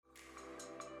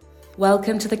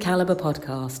Welcome to the Calibre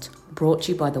podcast, brought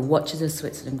to you by the Watches of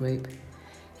Switzerland Group.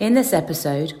 In this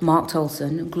episode, Mark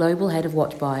Tolson, Global Head of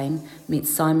Watch Buying, meets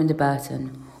Simon de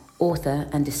Burton, author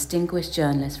and distinguished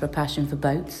journalist for a passion for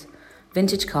boats,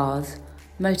 vintage cars,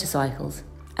 motorcycles,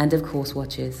 and of course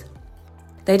watches.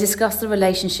 They discuss the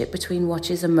relationship between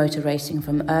watches and motor racing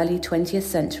from early 20th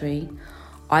century,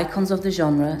 icons of the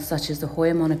genre such as the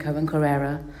Hoya Monaco and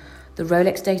Carrera, the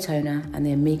Rolex Daytona and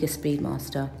the Omega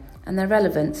Speedmaster, and their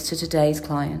relevance to today's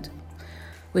client.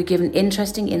 We're given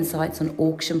interesting insights on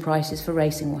auction prices for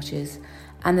racing watches,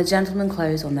 and the gentlemen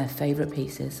close on their favourite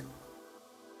pieces.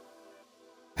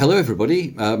 Hello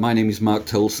everybody, my name is Mark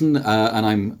Tolson and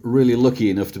I'm really lucky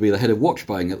enough to be the head of watch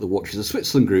buying at the Watches of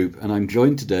Switzerland Group, and I'm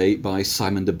joined today by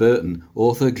Simon de Burton,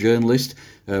 author, journalist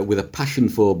with a passion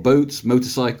for boats,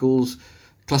 motorcycles,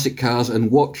 classic cars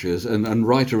and watches, and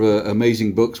writer of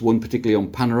amazing books, one particularly on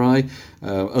Panerai,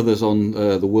 others on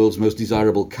the world's most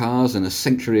desirable cars and a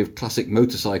century of classic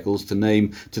motorcycles, to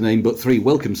name but three.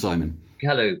 Welcome, Simon.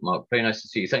 Hello, Mark. Very nice to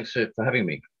see you. Thanks for having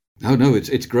me. Oh no,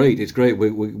 it's great. It's great.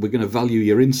 We're going to value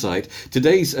your insight.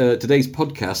 Today's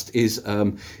podcast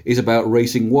is about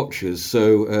racing watches.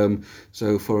 So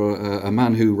for a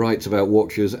man who writes about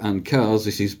watches and cars,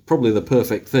 this is probably the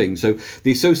perfect thing. So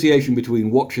the association between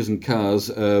watches and cars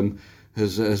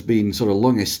has been sort of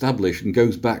long established and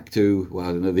goes back to, well,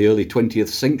 I don't know, the early 20th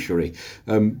century.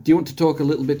 Do you want to talk a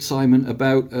little bit, Simon,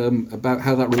 about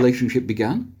how that relationship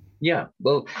began? Yeah,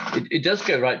 well, it does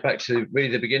go right back to really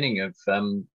the beginning of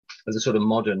the sort of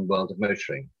modern world of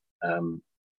motoring.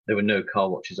 There were no car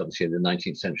watches, obviously, in the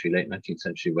 19th century, late 19th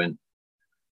century, when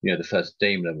the first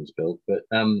Daimler was built. But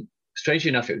strangely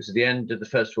enough, it was at the end of the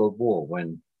First World War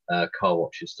when car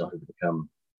watches started to become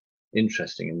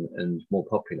interesting and more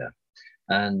popular,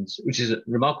 and which is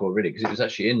remarkable, really, because it was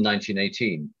actually in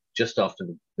 1918, just after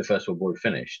the First World War had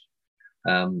finished.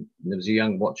 There was a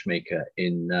young watchmaker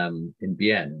in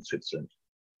Bienne, in Switzerland,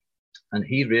 and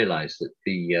he realized that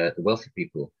the wealthy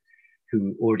people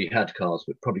who already had cars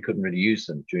but probably couldn't really use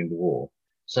them during the war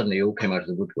suddenly all came out of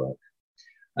the woodwork,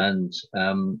 and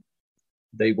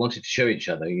they wanted to show each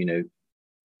other,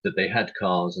 that they had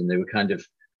cars, and they were kind of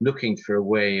looking for a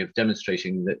way of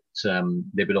demonstrating that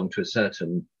they belonged to a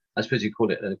certain, I suppose you call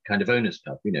it a kind of owner's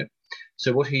club,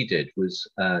 So what he did was,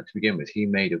 to begin with, he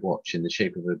made a watch in the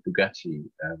shape of a Bugatti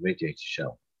radiator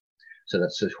shell. So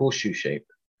that's a horseshoe shape.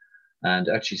 And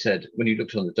actually said, when you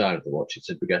looked on the dial of the watch, it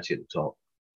said Bugatti at the top.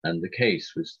 And the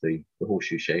case was the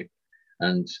horseshoe shape.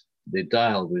 And the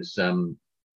dial was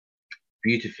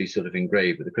beautifully sort of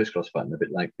engraved with a crisscross button, a bit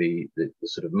like the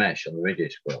sort of mesh on the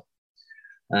radiator grill.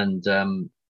 And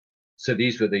so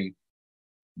these were the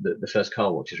first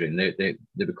car watches, really.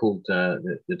 They were called,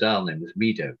 the dial name was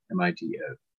Mido,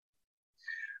 M-I-D-O.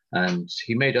 And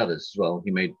he made others as well. He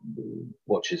made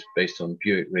watches based on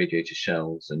Buick radiator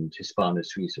shells and Hispano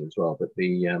Suiza as well. But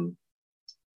the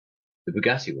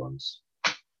Bugatti ones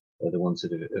are the ones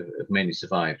that have mainly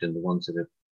survived, and the ones that are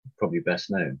probably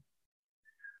best known.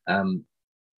 And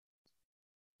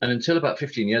until about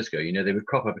 15 years ago, they would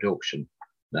crop up at auction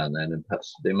now and then, and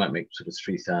perhaps they might make sort of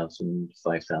 3,000,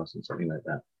 5,000, something like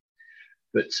that.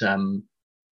 But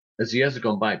as the years have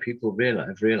gone by, people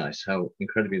have realized how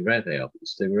incredibly rare they are,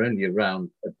 because they were only around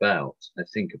about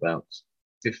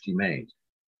 50 made.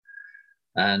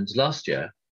 And last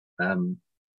year,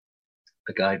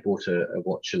 a guy bought a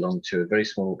watch along to a very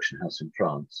small auction house in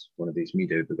France, one of these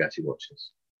Mido Bugatti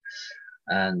watches.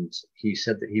 And he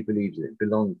said that he believed it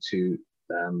belonged to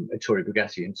Ettore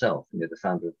Bugatti himself, the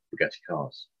founder of Bugatti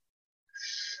cars.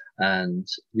 And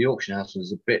the auction house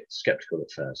was a bit skeptical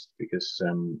at first, because,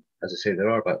 as I say, there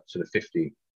are about sort of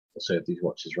 50 or so of these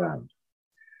watches around.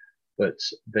 But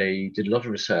they did a lot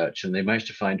of research, and they managed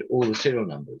to find all the serial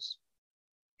numbers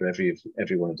for every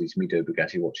one of these Mido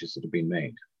Bugatti watches that have been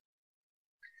made.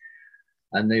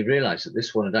 And they realized that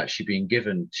this one had actually been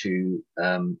given to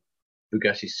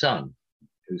Bugatti's son,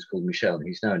 who's called Michel, and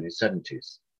he's now in his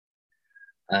 70s.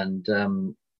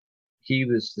 And he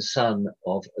was the son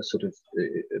of a sort of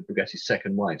Bugatti's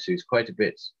second wife, so he's quite a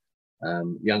bit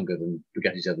younger than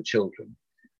Bugatti's other children.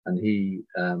 And he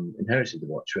inherited the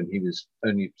watch when he was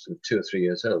only sort of 2 or 3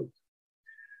 years old.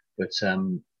 But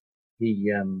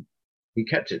he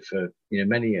kept it for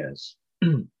many years.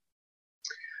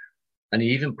 And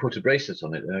he even put a bracelet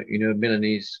on it, a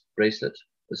Milanese bracelet,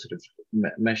 a sort of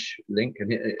mesh link.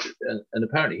 And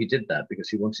apparently he did that because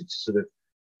he wanted to sort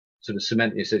of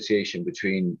cement the association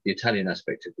between the Italian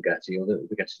aspect of Bugatti, although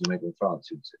Bugattis were made in France,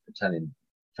 it was an Italian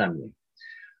family.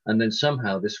 And then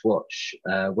somehow this watch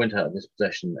went out of his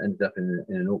possession, ended up in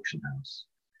an auction house.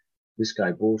 This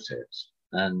guy bought it,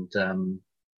 and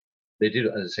they did,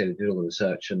 as I say, they did all the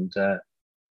research, and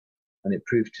it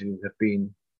proved to have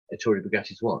been Ettore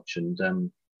Bugatti's watch, and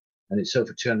it sold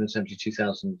for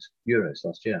 €272,000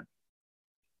 last year.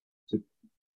 So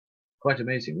quite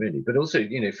amazing, really. But also,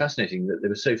 fascinating that there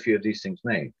were so few of these things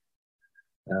made,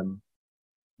 and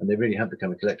they really have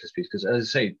become a collector's piece. Because,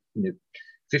 as I say,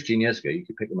 15 years ago, you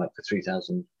could pick them up for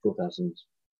 3,000, 4,000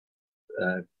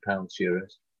 pounds,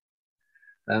 euros.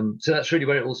 So that's really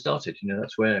where it all started.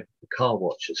 That's where the car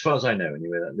watch, as far as I know,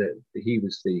 anyway, that he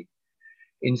was the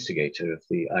instigator of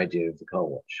the idea of the car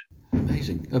watch.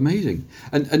 Amazing.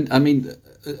 And I mean,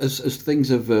 as things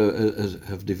have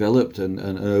developed and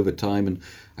over time, and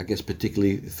I guess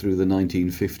particularly through the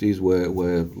 1950s,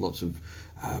 where lots of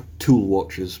tool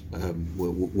watches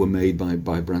were made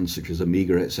by brands such as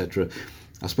Omega, etc.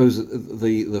 I suppose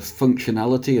the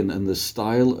functionality and the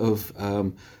style of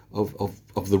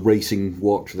the racing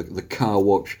watch, the car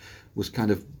watch, was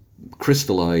kind of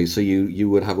crystallized. So you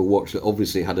would have a watch that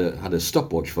obviously had a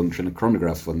stopwatch function, a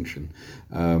chronograph function,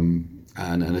 and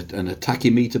a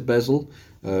tachymeter bezel,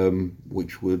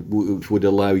 which would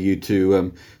allow you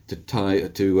to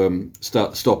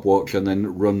start stopwatch and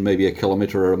then run maybe a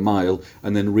kilometre or a mile,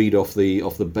 and then read off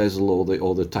the bezel or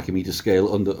the tachymeter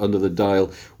scale under the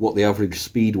dial what the average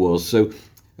speed was. So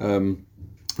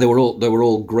they were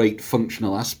all great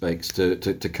functional aspects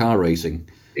to car racing.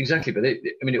 Exactly, but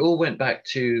it all went back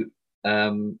to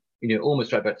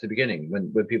almost right back to the beginning,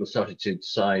 when people started to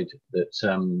decide that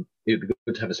it would be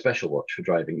good to have a special watch for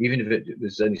driving, even if it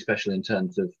was only special in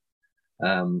terms of,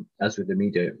 as with the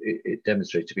Mido, it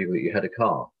demonstrated to people that you had a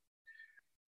car.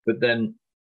 But then,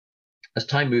 as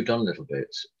time moved on a little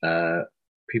bit,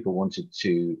 people wanted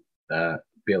to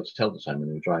be able to tell the time when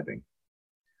they were driving.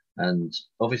 And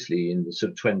obviously in the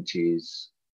sort of 20s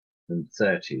and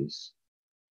 30s,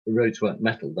 the roads weren't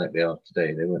metal like they are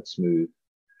today. They weren't smooth.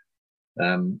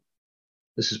 The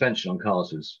suspension on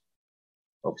cars was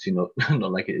obviously not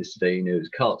like it is today. It was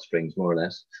cart springs, more or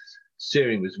less.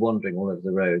 Steering was wandering all over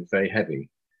the road, very heavy.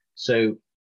 So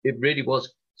it really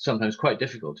was sometimes quite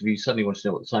difficult if you suddenly wanted to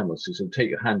know what the time was, to sort of take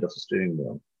your hand off the steering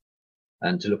wheel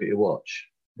and to look at your watch,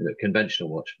 conventional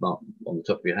watch marked on the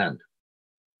top of your hand.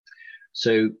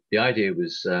 So the idea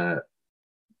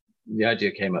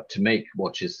came up to make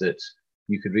watches that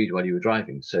you could read while you were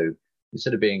driving. So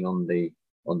instead of being on the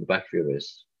back of your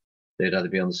wrist, they'd either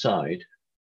be on the side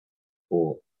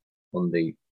or on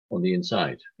the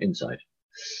inside.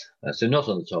 So not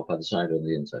on the top, either side or on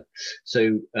the inside.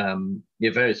 So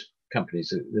various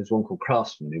companies. There's one called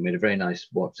Craftsman who made a very nice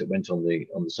watch that went on the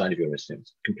side of your wrist. It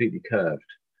was completely curved,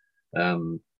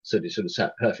 so it sort of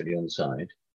sat perfectly on the side.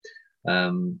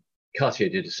 Cartier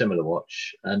did a similar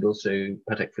watch, and also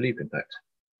Patek Philippe, in fact.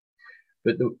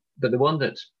 But the one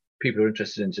that people are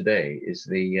interested in today is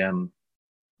the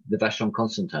Vacheron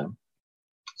Constantin.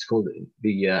 It's called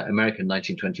the American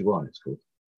 1921. It's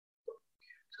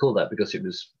called that because it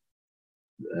was,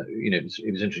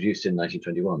 it was introduced in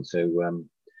 1921. So,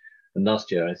 and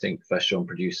last year I think Vacheron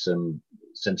produced some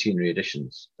centenary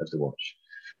editions of the watch.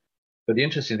 But the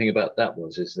interesting thing about that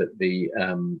is that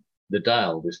the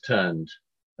dial was turned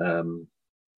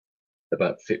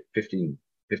about 15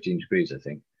 degrees, I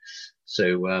think.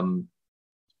 So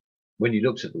when you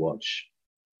looked at the watch,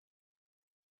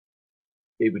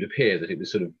 it would appear that it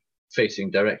was sort of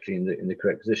facing directly in the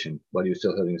correct position while you were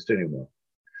still holding the steering wheel.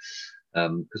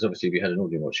 Because obviously, if you had an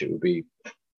ordinary watch, it would be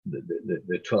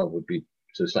the 12 would be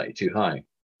sort of slightly too high.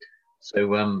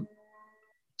 So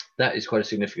that is quite a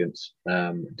significant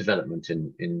development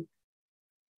in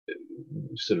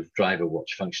sort of driver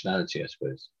watch functionality, I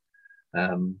suppose.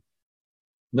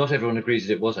 Not everyone agrees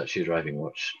that it was actually a driving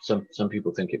watch. Some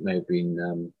people think it may have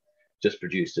been just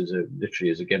produced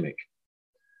literally as a gimmick,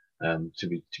 to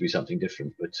be something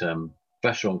different. But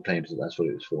Vacheron claims that that's what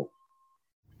it was for.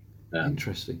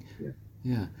 Interesting.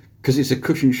 Yeah. Because it's a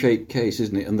cushion-shaped case,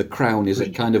 isn't it? And the crown is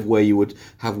kind of where you would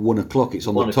have 1 o'clock. It's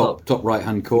on the top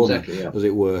right-hand corner, exactly, yeah, as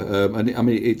it were. And I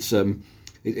mean, it's a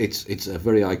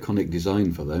very iconic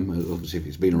design for them. Obviously, if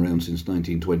it's been around since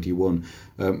 1921,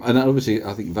 and obviously,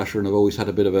 I think Vacheron have always had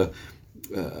a bit of a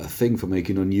thing for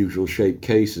making unusual shaped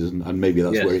cases, and maybe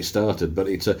that's where it started. But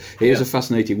it is a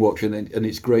fascinating watch, and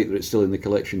it's great that it's still in the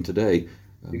collection today.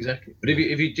 Exactly. But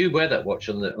if you do wear that watch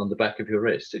on the back of your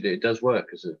wrist, it does work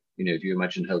as if you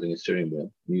imagine holding a steering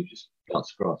wheel and you just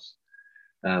glance across,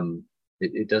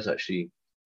 it does actually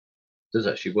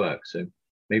work. So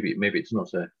maybe it's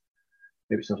not a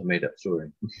made up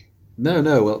story.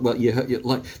 No. Well, like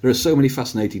there are so many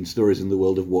fascinating stories in the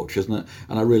world of watches, and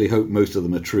I really hope most of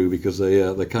them are true because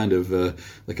they're kind of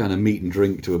meat and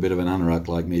drink to a bit of an anorak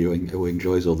like me who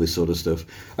enjoys all this sort of stuff.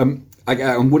 And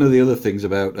one of the other things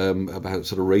about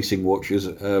sort of racing watches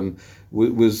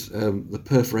was the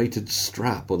perforated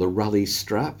strap or the rally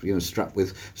strap,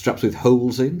 straps with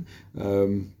holes in,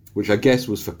 which I guess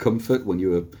was for comfort when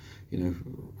you were,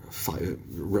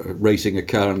 racing a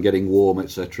car and getting warm,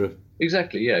 etc.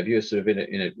 Exactly. Yeah. If you're sort of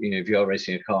if you are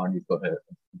racing a car and you've got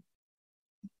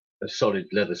a solid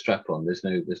leather strap on, there's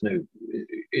no.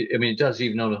 I mean, it does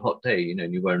even on a hot day.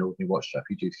 And you wear an ordinary watch strap,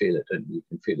 you do feel it, don't you? You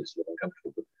can feel it's a little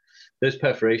uncomfortable. But those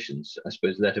perforations, I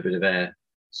suppose, let a bit of air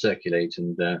circulate.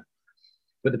 And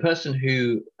but the person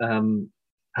who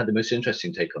had the most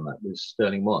interesting take on that was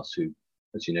Sterling Moss, who,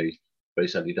 as you know, he very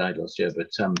sadly died last year.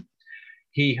 But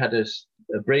he had a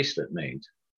bracelet made.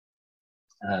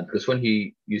 Because when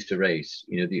he used to race,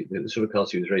 the sort of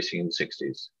cars he was racing in the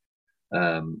 60s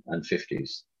and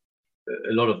 50s,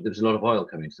 there was a lot of oil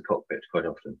coming into the cockpit quite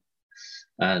often,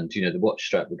 and the watch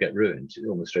strap would get ruined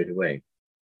almost straight away.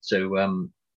 So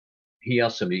he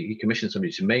commissioned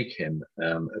somebody to make him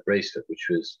a bracelet,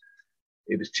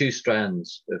 it was two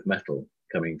strands of metal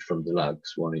coming from the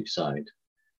lugs, one each side,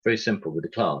 very simple with a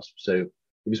clasp. So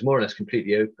it was more or less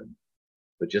completely open,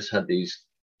 but just had these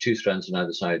two strands on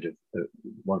either side of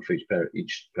one for each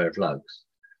pair of lugs,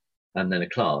 and then a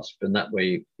clasp. And that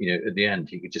way, at the end,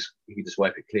 he could just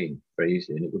wipe it clean very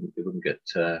easily, and it wouldn't get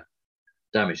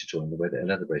damaged at all in the way that a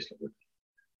leather bracelet would.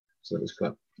 So that was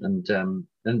quite. And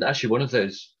actually, one of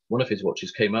his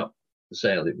watches came up for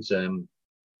sale. It was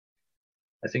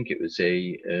I think it was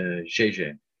a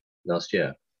GG last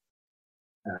year,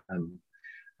 and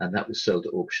that was sold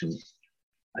at auction.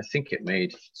 I think it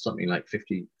made something like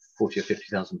 40 or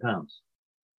 50,000 pounds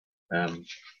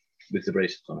with the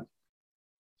bracelet on it.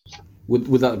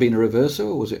 Would that have been a reverso,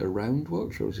 or was it a round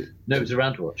watch, or was it? No, it was a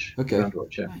round watch. Okay, round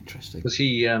watch. Yeah, interesting. Because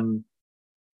he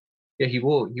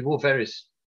wore various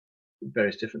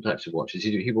different types of watches.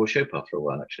 He wore Chopard for a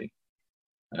while, actually.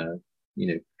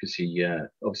 Because he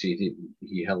obviously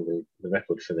he held the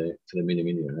record for the Mini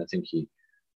Mini, and I think he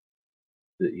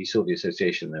saw the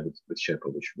association there with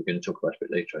Chopard, which we're going to talk about a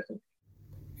bit later, I think.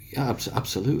 Yeah,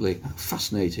 absolutely.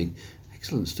 Fascinating.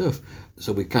 Excellent stuff.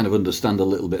 So we kind of understand a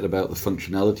little bit about the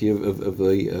functionality of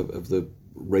the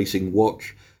racing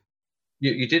watch.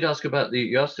 You did ask about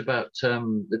the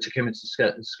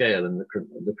tachymeter scale and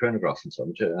the chronograph and so on,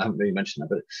 which I haven't really mentioned that,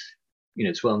 but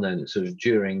it's well known that sort of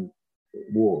during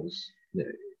wars,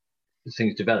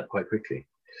 things develop quite quickly.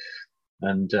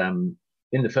 And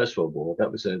in the First World War, that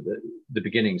was the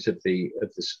beginnings of these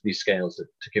scales, the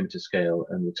tachymeter scale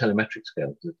and the telemetric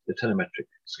scale. The telemetric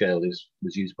scale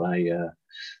was used by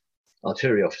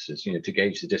artillery officers, to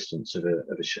gauge the distance of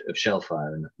shell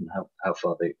fire and how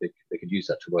far they could use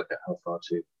that to work out how far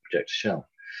to project a shell.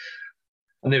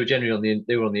 And they were generally on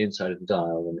the inside of the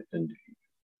dial and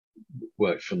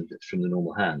worked from the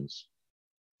normal hands.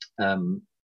 And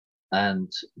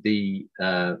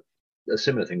a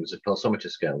similar thing was a pulsometer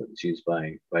scale that was used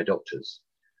by doctors.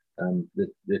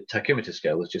 The tachymeter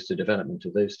scale was just a development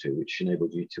of those two, which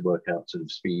enabled you to work out sort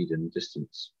of speed and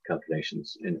distance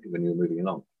calculations when you were moving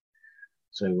along.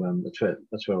 So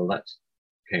that's where all that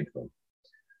came from.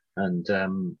 And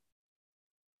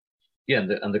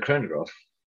and the chronograph,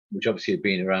 which obviously had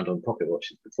been around on pocket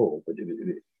watches before, but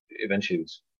it eventually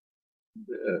was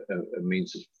a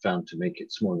means found to make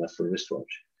it small enough for a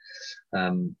wristwatch.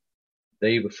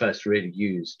 They were first really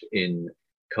used in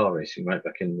car racing right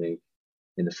back in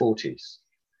the 40s.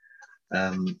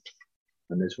 And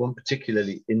there's one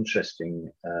particularly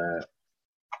interesting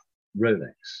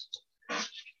Rolex,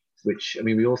 which, I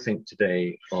mean, we all think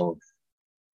today of,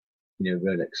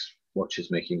 Rolex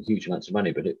watches making huge amounts of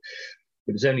money, but it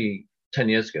was only 10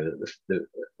 years ago that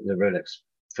the Rolex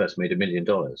first made $1 million,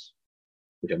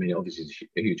 which, I mean, obviously is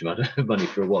a huge amount of money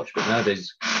for a watch, but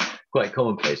nowadays quite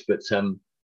commonplace. But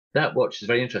that watch is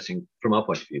very interesting from our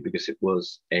point of view because it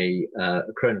was a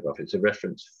chronograph. It's a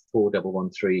reference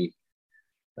 4113,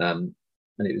 and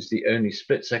it was the only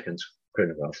split-second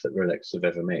chronograph that Rolex have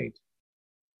ever made.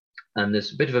 And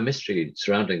there's a bit of a mystery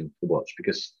surrounding the watch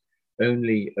because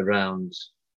only around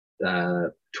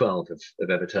 12 have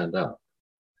ever turned up.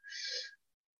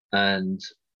 And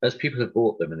as people have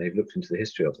bought them and they've looked into the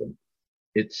history of them,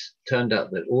 it's turned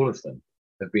out that all of them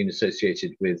have been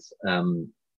associated with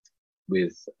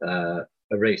a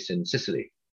race in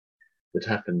Sicily that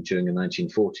happened during the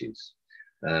 1940s,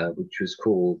 which was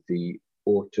called the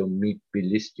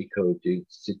Automobilistico di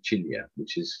Sicilia,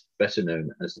 which is better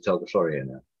known as the Targa Florio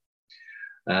now.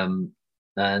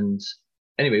 And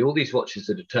anyway, all these watches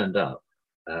that have turned up,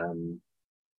 I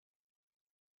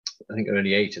think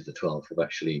only 8 of the 12 have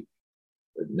actually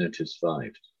known to have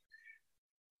survived.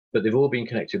 But they've all been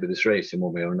connected with this race in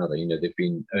one way or another. You know, they've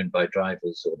been owned by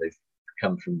drivers, or they've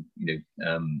come from, you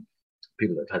know,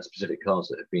 people that have had specific cars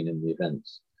that have been in the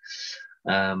events.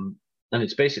 And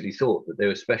it's basically thought that they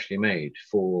were specially made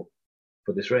for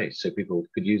this race, so people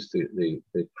could use the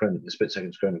split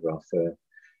seconds chronograph for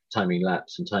timing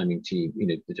laps and timing team, you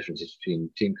know, the differences between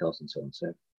team cars and so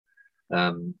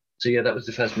on. So yeah, that was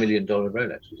the first $1 million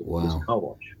Rolex. Was a car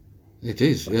watch. It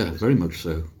is, yeah, very much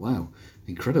so. Wow,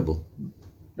 incredible.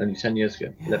 Only 10 years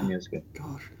ago, 11 years ago.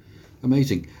 Gosh,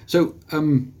 amazing. So,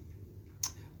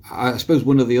 I suppose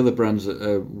one of the other brands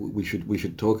that we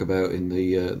should talk about in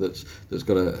the that's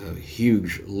got a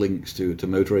huge links to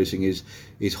motor racing is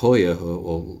Heuer,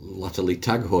 or latterly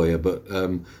Tag Heuer, but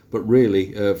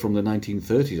really from the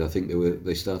 1930s, I think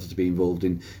they started to be involved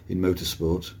in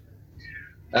motorsport.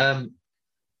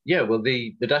 Yeah, well,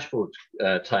 the dashboard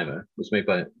timer was made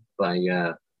by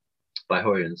Heuer in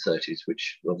the 30s,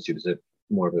 which obviously was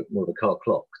more of a car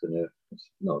clock than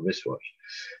not a wristwatch.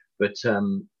 But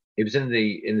it was in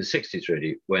the 60s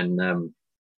really when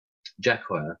Jack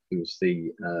Heuer, who was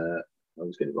I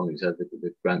was getting it wrong, he was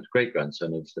the great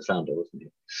grandson of the founder, wasn't he?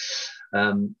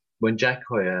 When Jack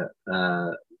Heuer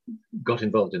got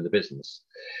involved in the business,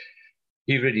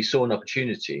 he really saw an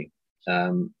opportunity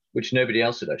which nobody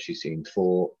else had actually seen,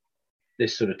 for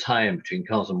this sort of tie-in between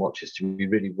cars and watches to be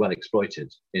really well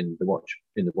exploited in the watch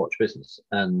business.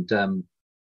 And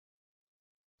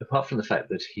apart from the fact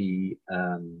that he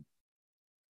was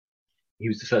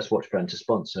the first watch brand to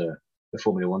sponsor the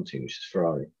Formula One team, which is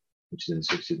Ferrari, which is in the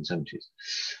 60s and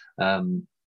 70s.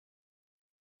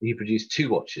 He produced 2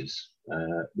 watches,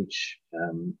 which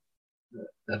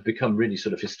have become really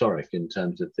sort of historic in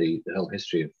terms of the whole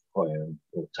history of Heuer,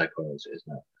 or Tag Heuer as it is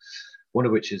now. One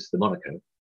of which is the Monaco,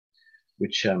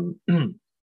 which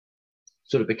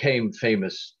sort of became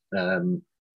famous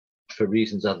for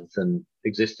reasons other than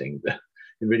existing.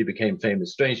 It really became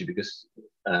famous strangely because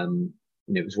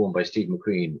it was worn by Steve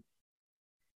McQueen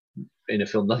in a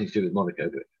film nothing to do with Monaco,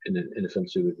 but in a film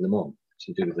to do with Le Mans,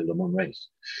 to do with the Le Mans race.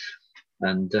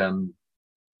 And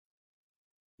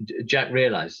Jack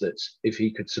realized that if he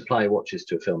could supply watches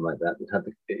to a film like that,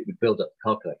 it would build up the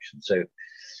car collection. So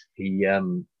he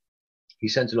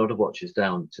sent a lot of watches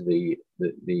down to the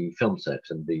film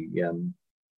set, and the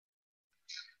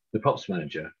props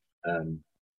manager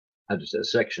had a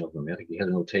selection of them. I think he had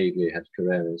an Octavia, he had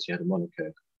Carreras, he had a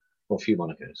Monaco, or a few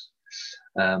Monacos.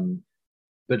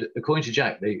 But according to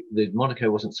Jack, the Monaco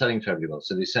wasn't selling terribly well,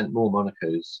 so they sent more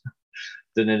Monacos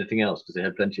than anything else because they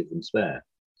had plenty of them spare.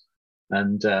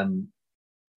 And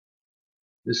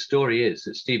the story is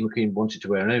that Steve McQueen wanted to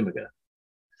wear an Omega,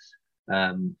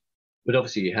 but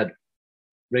obviously he had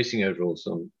racing overalls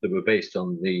that were based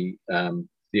on the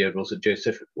overalls that Joe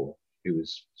Siffert wore, who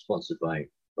was sponsored by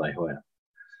Heuer.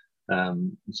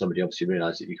 And somebody obviously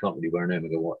realised that you can't really wear an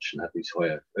Omega watch and have these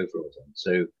Heuer overalls on,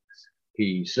 so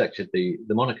he selected the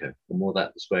Monaco and wore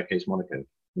that, the square case Monaco.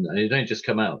 And it only just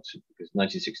come out because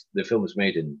 1960, the film was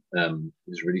made in,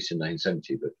 was released in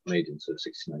 1970, but made in sort of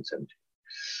 69, 70.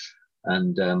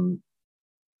 And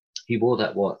he wore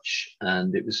that watch,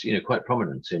 and it was, quite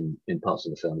prominent in parts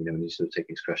of the film, when he's sort of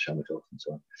taking his crash helmet off and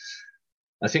so on.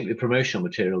 I think the promotional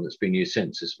material that's been used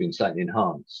since has been slightly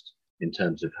enhanced in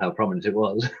terms of how prominent it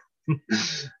was.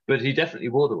 But he definitely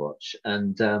wore the watch,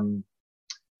 and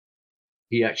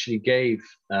he actually gave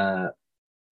there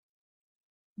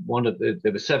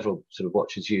were several sort of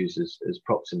watches used as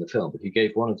props in the film, but he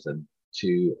gave one of them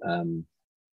to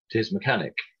his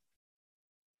mechanic,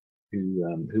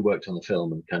 who worked on the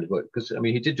film and kind of worked, because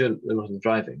he did do a lot of the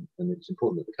driving, and it's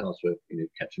important that the cars were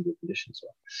kept in good condition.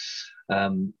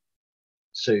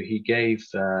 So he gave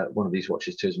one of these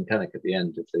watches to his mechanic at the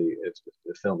end of the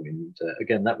filming, and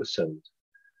again that was sold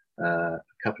a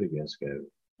couple of years ago,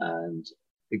 and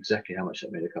exactly how much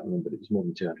that made I can't remember, but it was more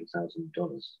than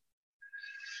 $200,000.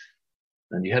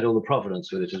 And he had all the provenance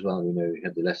with it as well. He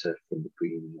had the letter from the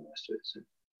Queen and the rest of it. So,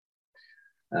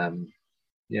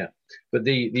 yeah. But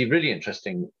the really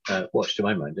interesting watch, to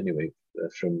my mind, anyway,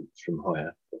 from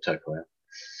Heuer, or Tag Heuer,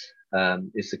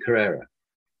 is the Carrera.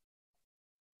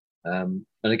 And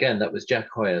again, that was Jack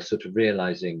Heuer sort of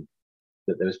realizing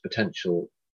that there was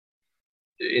potential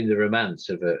in the romance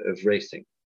of racing.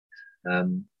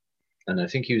 And I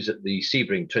think he was at the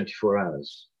Sebring 24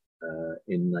 Hours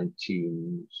in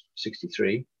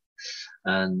 1963,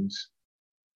 and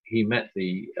he met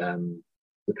the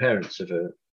parents of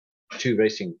two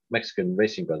Mexican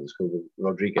racing brothers called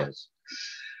Rodriguez,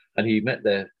 and he met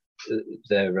their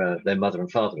their mother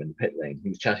and father in the pit lane. He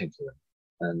was chatting to them,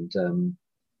 and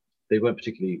they weren't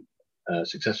particularly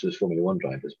successful as Formula One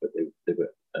drivers, but they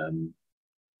were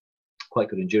quite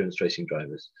good endurance racing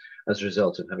drivers as a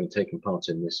result of having taken part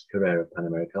in this Carrera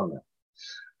Panamericana.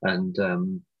 And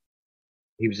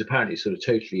he was apparently sort of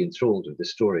totally enthralled with the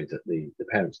story that the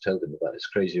parents told him about this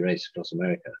crazy race across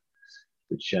America,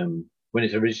 which when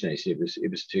it originated,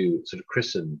 it was to sort of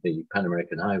christen the Pan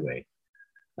American Highway,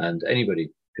 and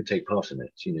anybody could take part in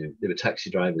it. There were taxi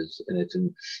drivers in it,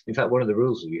 and in fact, one of the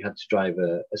rules was you had to drive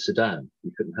a sedan.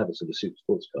 You couldn't have a sort of super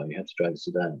sports car. You had to drive a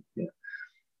sedan. Yeah.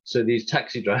 So these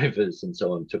taxi drivers and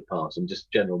so on took part, and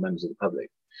just general members of the public.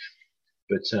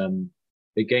 But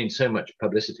it gained so much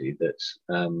publicity that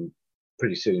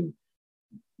pretty soon,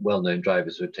 well-known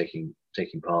drivers were taking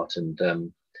part, and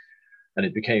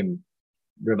it became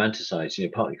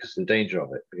romanticized, partly because of the danger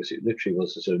of it, because it literally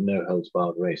was a sort of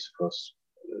no-holds-barred race across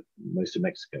most of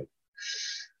Mexico.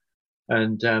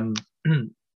 And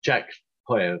Jack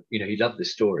Hoyer, he loved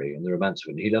this story and the romance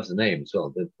of it. He loves the name as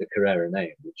well, the Carrera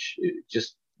name, which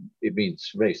it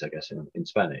means race, I guess, in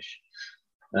Spanish.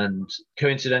 And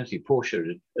coincidentally,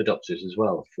 Porsche adopted it as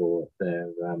well for their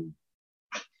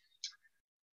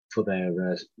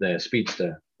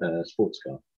Speedster sports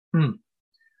car.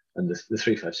 And the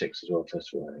 356 as well,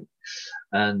 first of all, I think.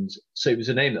 And so it was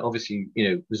a name that obviously,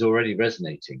 was already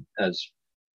resonating as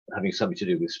having something to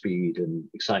do with speed and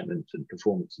excitement and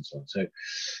performance and so on. So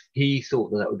he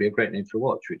thought that would be a great name for a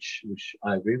watch, which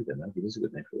I agree with him. I think it is a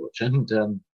good name for a watch. And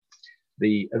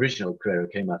the original Carrera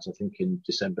came out, I think, in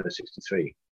December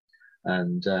 '63.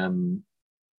 And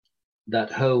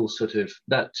that whole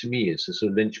that to me is the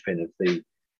sort of linchpin of the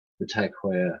Tag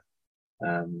Heuer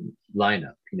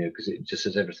lineup, because it just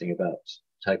says everything about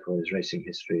Tag Heuer's racing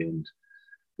history and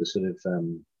the sort of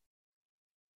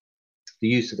the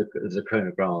use of the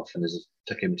chronograph and as a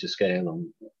tachymeter scale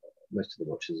on most of the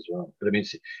watches as well. But I mean,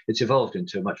 it's evolved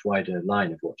into a much wider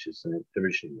line of watches than it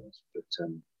originally was. But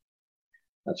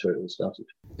that's where it all started.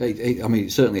 I mean,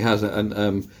 it certainly has, and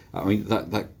I mean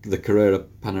that the Carrera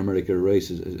Pan America race,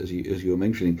 as you were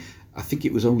mentioning, I think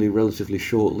it was only relatively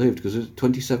short-lived because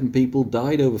 27 people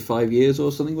died over 5 years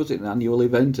or something. Was it an annual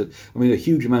event? I mean, a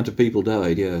huge amount of people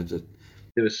died. Yeah.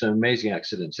 There were some amazing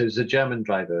accidents. There was a German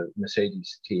driver,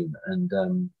 Mercedes team,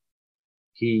 and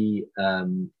he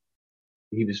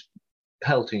was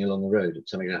pelting along the road at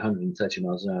something like 130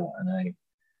 miles an hour, and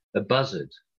a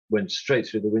buzzard went straight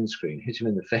through the windscreen, hit him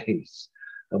in the face,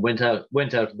 and went out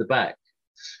of the back.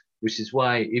 Which is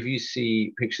why, if you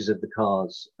see pictures of the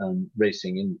cars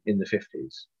racing in the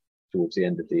 50s, towards the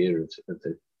end of the era of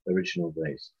the original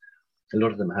race, a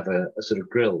lot of them have a sort of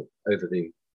grill over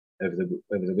the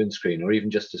windscreen, or even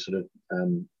just a sort of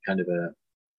kind of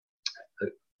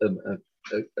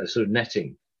a sort of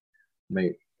netting,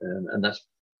 and that's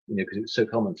because it's so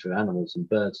common for animals and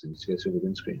birds to go through the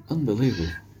windscreen.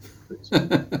 Unbelievable. But,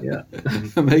 yeah,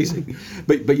 amazing.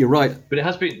 But you're right. But it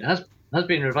has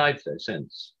been revived though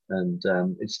since, and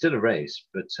it's still a race,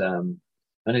 but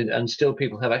and still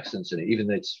people have accidents in it, even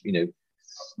though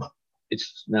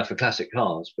it's now for classic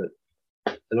cars, but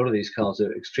a lot of these cars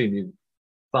are extremely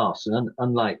fast, and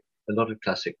unlike a lot of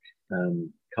classic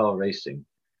car racing,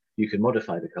 you can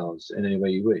modify the cars in any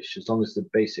way you wish, as long as the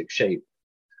basic shape.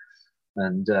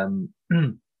 And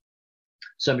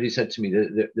somebody said to me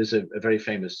that there's a very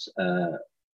famous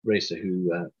racer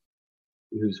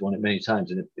who's won it many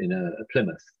times in a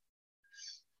Plymouth.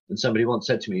 And somebody once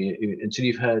said to me, until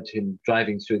you've heard him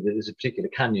driving through, there's a particular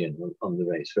canyon on the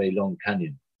race, very long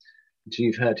canyon. Until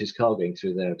you've heard his car going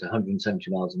through there at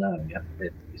 170 miles an hour, you have to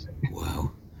hit.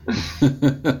 Wow.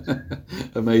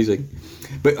 Amazing.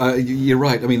 But you're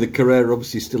right. I mean, the Carrera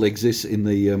obviously still exists in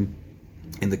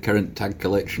the current tag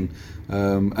collection,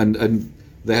 and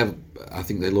they have. I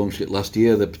think they launched it last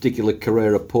year. The particular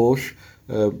Carrera Porsche.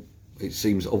 It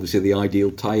seems obviously the ideal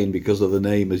tie-in because of the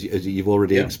name, as you've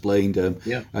already explained. And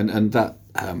that,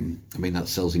 I mean, that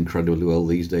sells incredibly well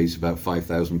these days, about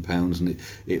 £5,000, and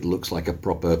it looks like a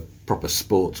proper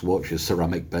sports watch, a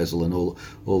ceramic bezel and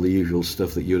all the usual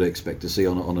stuff that you'd expect to see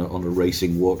on a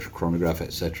racing watch, chronograph,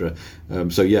 etc.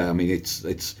 So yeah, I mean, it's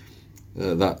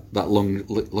that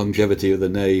longevity of the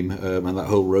name and that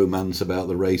whole romance about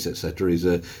the race, etc.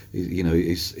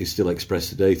 is still expressed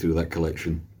today through that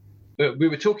collection. We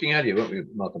were talking earlier, weren't we,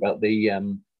 Mark, about the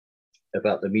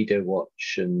Mido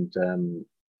watch, and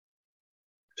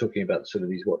talking about sort of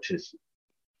these watches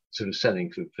sort of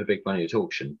selling for big money at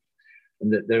auction,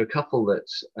 and that there are a couple that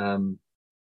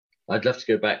I'd love to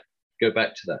go back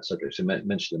to that subject and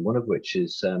mention them. One of which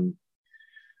is a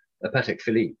Patek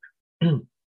Philippe,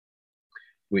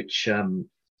 which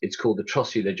it's called the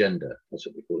Trossi Legenda. That's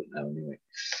what we call it now, anyway.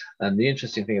 And the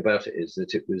interesting thing about it is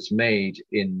that it was made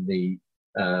in the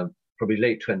probably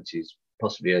late 20s,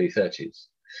 possibly early 30s.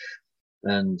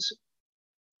 And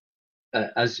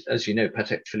as you know,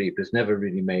 Patek Philippe has never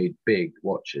really made big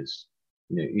watches.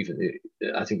 Even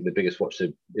I think the biggest watch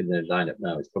in their lineup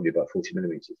now is probably about 40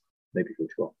 millimeters, maybe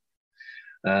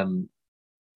 41.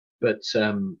 But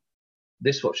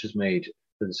this watch was made,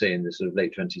 as I say, in the sort of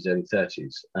late 20s, early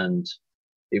 30s, and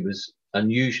it was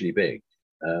unusually big.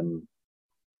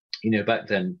 Back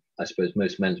then, I suppose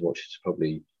most men's watches are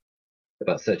probably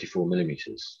about 34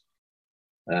 millimeters.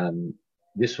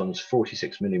 This one's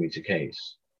 46 millimeter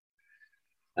case.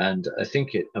 And I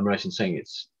think I'm right in saying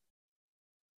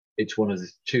it's one of the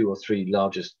 2 or 3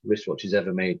 largest wristwatches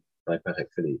ever made by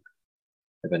Patek Philippe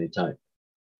of any type.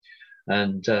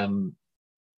 And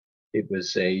it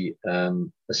was a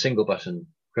single button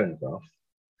chronograph.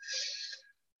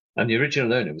 And the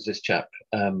original owner was this chap,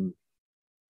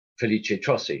 Felice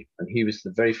Trossi, and he was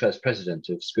the very first president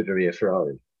of Scuderia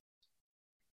Ferrari.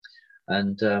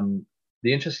 And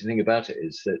the interesting thing about it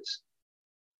is that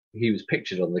he was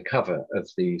pictured on the cover of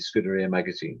the Scuderia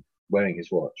magazine wearing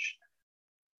his watch,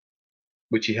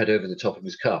 which he had over the top of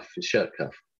his cuff, his shirt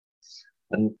cuff.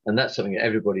 And that's something that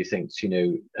everybody thinks,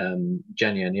 Gianni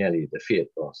Agnelli, the Fiat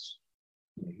boss,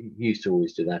 he used to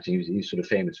always do that, and he was sort of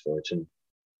famous for it, and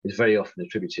is very often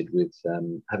attributed with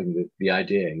having the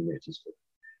idea, to sort of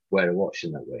wear a watch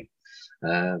in that way.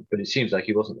 But it seems like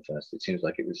he wasn't the first. It seems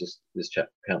like it was just this chap,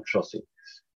 Count Trossi.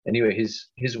 Anyway,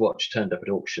 his watch turned up at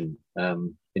auction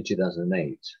in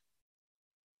 2008,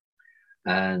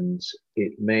 and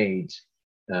it made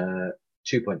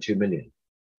 2.2 million,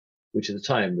 which at the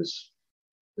time was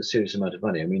a serious amount of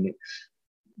money. I mean,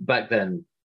 back then,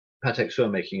 Pateks were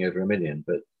making over 1 million,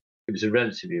 but it was a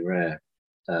relatively rare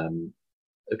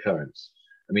occurrence.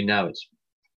 I mean, now it's,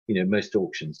 most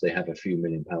auctions, they have a few £1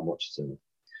 million watches in them.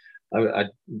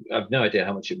 I have no idea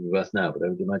how much it would be worth now, but I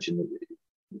would imagine that,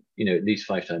 at least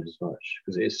 5 times as much,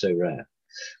 because it is so rare.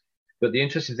 But the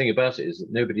interesting thing about it is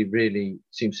that nobody really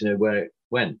seems to know where it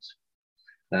went.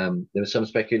 There was some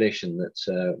speculation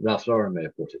that Ralph Lauren may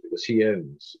have bought it, because he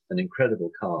owns an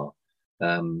incredible car,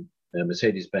 a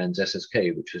Mercedes-Benz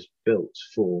SSK, which was built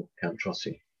for Count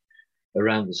Trossi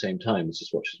around the same time as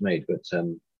this watch was made. But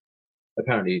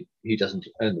apparently he doesn't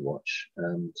own the watch.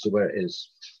 So where it is,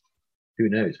 who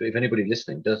knows? But if anybody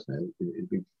listening does know, it'd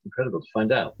be incredible to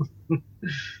find out.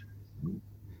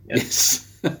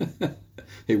 Yes.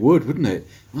 It would, wouldn't it?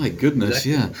 My goodness,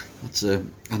 exactly. Yeah. That's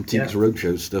Antiques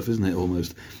Roadshow stuff, isn't it?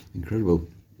 Almost incredible.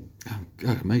 Oh,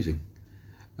 God, amazing.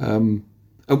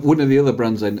 One of the other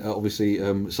brands, then, obviously,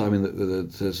 Simon,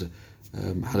 that has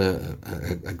had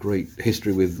a great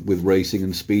history with racing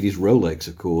and speed is Rolex,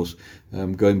 of course,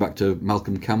 going back to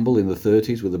Malcolm Campbell in the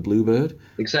 30s with the Bluebird.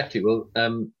 Exactly. Well,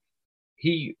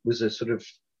 he was a sort of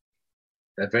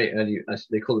a very early,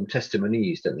 they call them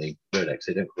testimonies, don't they, Rolex?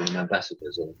 They don't call them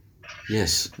ambassadors. Or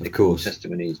yes, of course.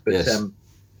 Testimonies. But yes.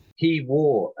 He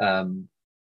wore,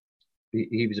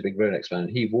 he was a big Rolex fan.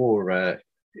 He wore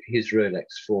his Rolex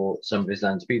for some of his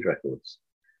land speed records.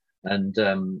 And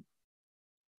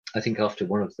I think after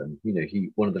one of them,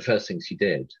 one of the first things he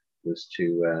did was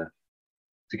to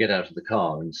get out of the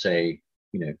car and say,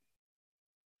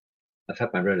 I've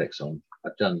had my Rolex on.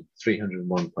 I've done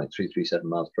 301.337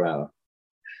 miles per hour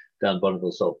down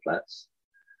Bonneville Salt Flats,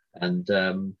 and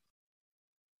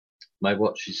my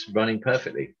watch is running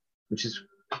perfectly, which is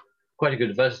quite a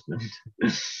good advertisement.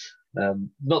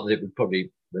 Not that it would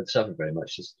probably have suffered very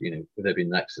much, just, if there had been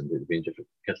an accident, it would be a different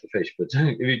kettle of fish. But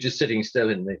if you're just sitting still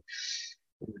in the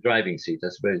driving seat, I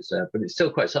suppose, but it's still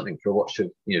quite something for a watch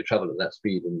to, travel at that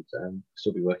speed and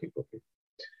still be working properly.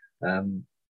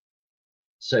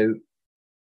 So,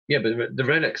 yeah, but the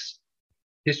Rolex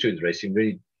history of the racing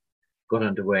really got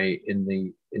underway in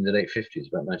the late 50s,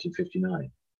 about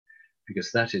 1959,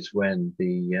 because that is when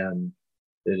the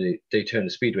Daytona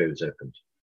Speedway was opened.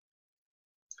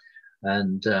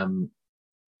 And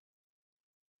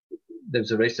there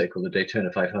was a race there called the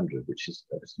Daytona 500, which is,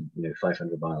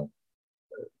 500-mile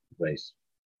race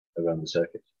around the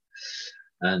circuit.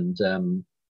 And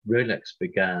Rolex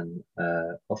began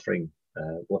offering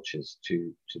watches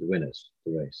to the winners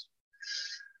of the race.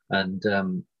 And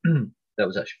that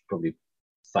was actually probably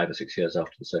 5 or 6 years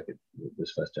after the circuit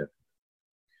was first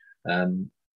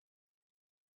opened.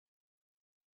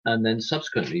 And then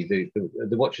subsequently,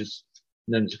 the watch is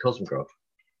known as a Cosmograph,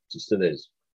 which it still is.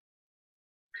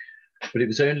 But it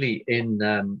was only in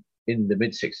the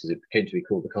mid-60s it came to be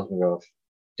called the Cosmograph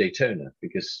Daytona,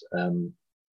 because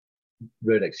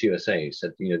Rolex USA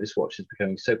said, this watch is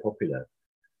becoming so popular,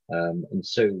 and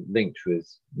so linked with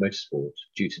motorsport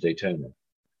due to Daytona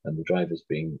and the drivers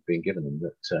being given them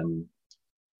that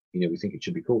we think it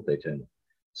should be called Daytona.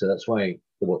 So that's why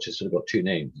the watch has sort of got two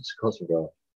names. It's a Cosmograph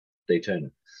Daytona.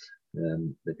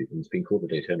 It's been called the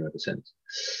Daytona ever since,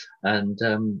 and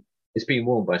it's been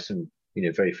worn by some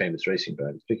very famous racing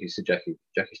drivers, particularly Sir Jackie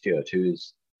Stewart, who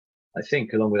is, I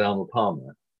think, along with Arnold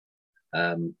Palmer,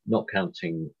 not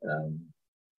counting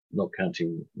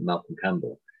Malcolm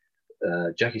Campbell,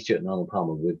 Jackie Stewart and Arnold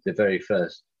Palmer were the very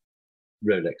first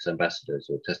Rolex ambassadors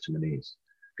or testimonies,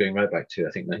 going right back to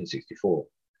I think 1964,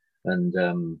 and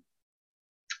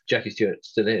Jackie Stewart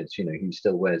still is. He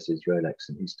still wears his Rolex,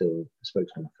 and he's still a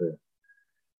spokesman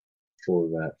for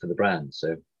the brand.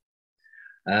 So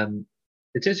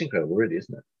it is incredible, really,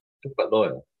 isn't it? Talk about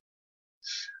loyal.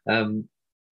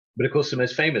 But of course, the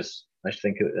most famous, I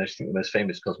think the most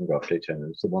famous Cosmograph Daytona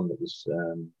was the one that was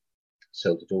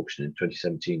sold at auction in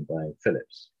 2017 by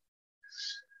Phillips,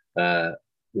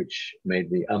 which made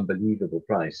the unbelievable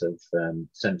price of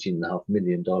 $17.5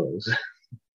 million,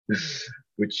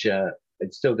 which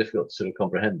it's still difficult to sort of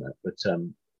comprehend that. But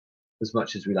as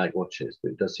much as we like watches,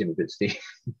 but it does seem a bit steep.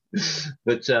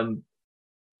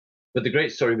 But the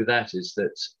great story with that is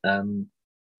that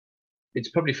it's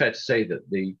probably fair to say that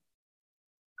the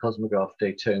Cosmograph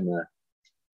Daytona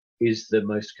is the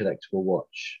most collectible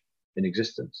watch in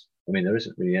existence. I mean, there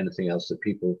isn't really anything else that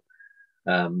people,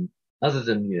 other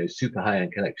than super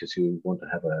high-end collectors who want to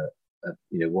have a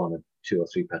one or two or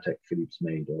three Patek Philippe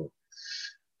made or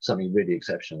something really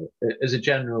exceptional. As a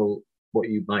general, what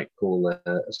you might call a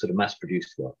sort of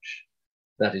mass-produced watch,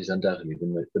 that is undoubtedly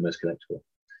the most collectible.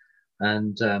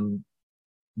 And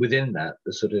within that,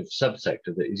 the sort of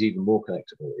subsector that is even more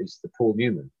collectible is the Paul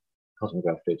Newman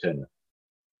Cosmograph Daytona,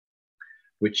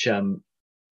 which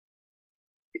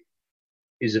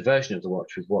is a version of the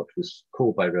watch with what was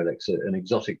called by Rolex an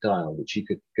exotic dial, which you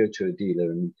could go to a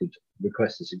dealer and you could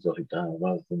request this exotic dial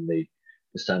rather than the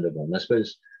standard one. I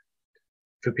suppose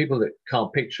for people that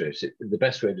can't picture it, the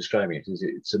best way of describing it is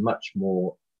it's a much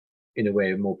more, in a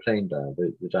way, a more plain dial.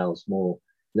 The dial's more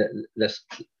less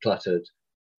cluttered,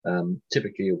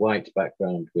 typically a white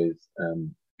background with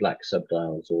black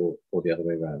subdials or the other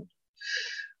way around.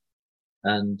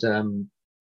 And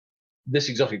this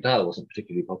exotic dial wasn't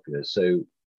particularly popular, so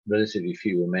relatively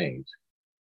few were made.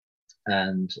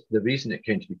 And the reason it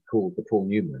came to be called the Paul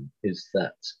Newman is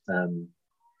that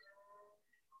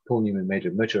Paul Newman made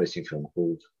a motor racing film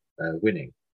called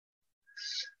Winning.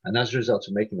 And as a result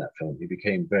of making that film, he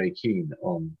became very keen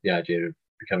on the idea of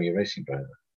becoming a racing driver,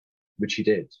 which he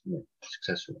did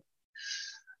successfully.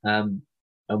 And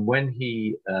when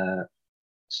he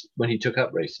took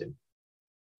up racing,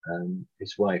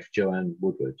 his wife, Joanne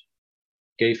Woodward,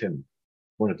 gave him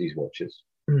one of these watches.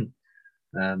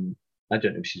 I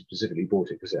don't know if she specifically bought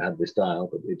it because it had this dial,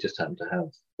 but it just happened to have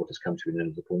what has come to be known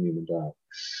as the Paul Newman dial.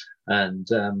 And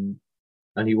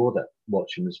he wore that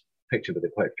watch and was pictured with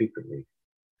it quite frequently.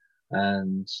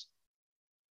 And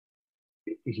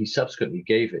he subsequently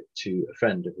gave it to a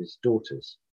friend of his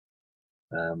daughter's,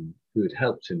 who had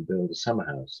helped him build a summer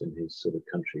house in his sort of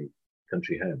country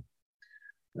home.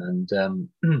 And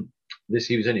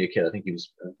he was only a kid. I think he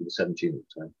was 17 at the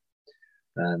time.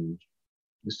 And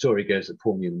the story goes that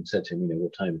Paul Newman said to him,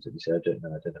 what time is it? He said, I don't know,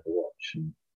 I don't have a watch.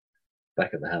 And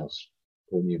back at the house,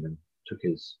 Paul Newman took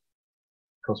his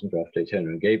Cosmograph Daytona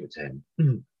and gave it to him.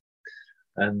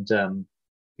 And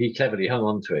he cleverly hung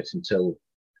on to it until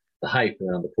the hype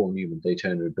around the Paul Newman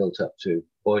Daytona had built up to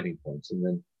boiling point, and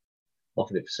then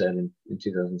offered it for sale in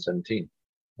 2017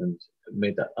 and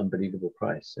made that unbelievable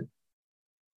price.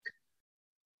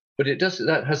 But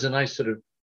that has a nice sort of,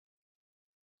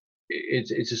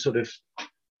 it's a sort of,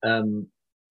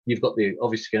 you've got the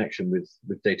obvious connection with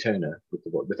Daytona,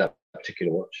 with that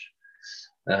particular watch.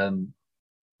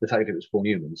 The fact that it was Paul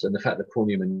Newman's, and the fact that Paul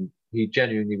Newman, he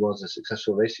genuinely was a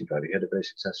successful racing driver. He had a very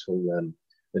successful,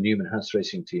 the Newman House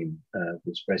racing team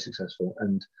was very successful.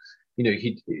 And, I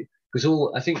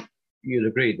think you'll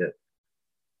agree that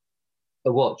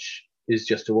a watch is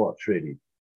just a watch, really.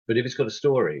 But if it's got a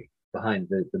story behind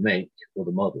the make or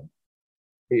the model,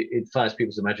 it fires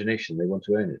people's imagination. They want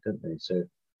to own it, don't they? So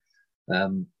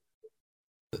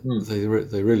they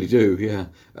really do, yeah,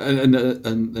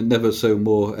 and never so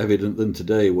more evident than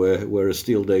today, where a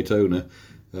steel Daytona,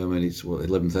 I mean, it's what,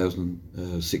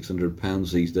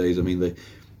 £11,600 these days. I mean,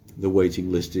 the waiting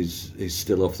list is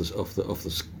still off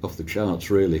the charts.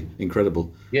 Really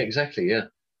incredible. Yeah, exactly. Yeah,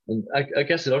 and I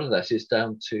guess a lot of that is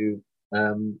down to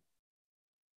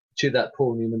that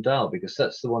Paul Newman dial, because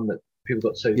that's the one that people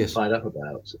got so fired up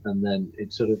about, and then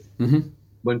it sort of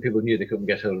when people knew they couldn't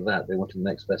get hold of that, they wanted the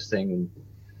next best thing,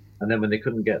 And then when they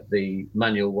couldn't get the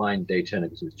manual wind Daytona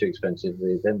because it was too expensive,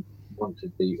 they then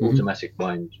wanted the automatic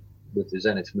wind with the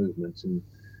zenith movement. And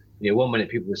one minute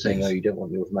people were saying, "Oh, you don't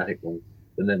want the automatic one,"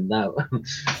 and then now,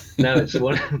 now it's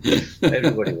what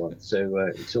everybody wants. So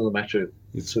it's all a matter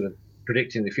of sort of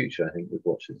predicting the future, I think, with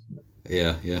watches. Isn't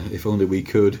it? Yeah. If only we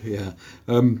could. Yeah.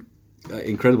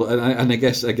 Incredible, and I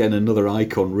guess again another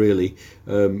icon really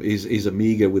is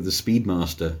Omega with the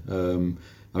Speedmaster.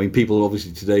 I mean, people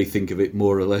obviously today think of it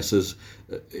more or less as,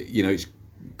 it's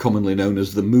commonly known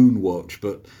as the Moon Watch,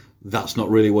 but that's not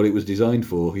really what it was designed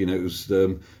for. It was,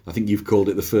 I think you've called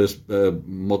it the first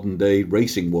modern day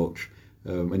racing watch,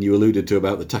 and you alluded to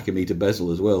about the tachymeter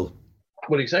bezel as well.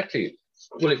 Well, exactly.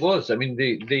 Well, it was. I mean,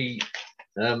 the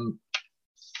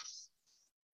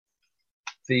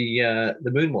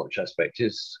Moon Watch aspect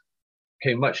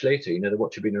came much later. The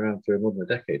watch had been around for more than a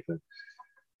decade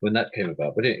when that came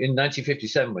about. But in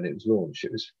 1957, when it was launched,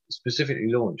 it was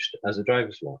specifically launched as a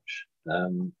driver's watch.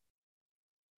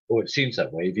 Or it seems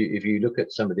that way if you look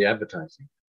at some of the advertising.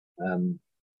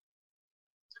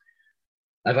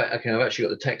 I've actually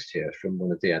got the text here from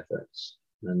one of the adverts,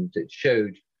 and it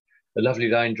showed a lovely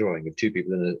line drawing of two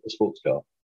people in a sports car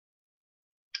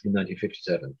in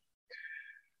 1957.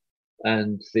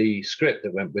 And the script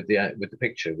that went with the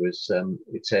picture was,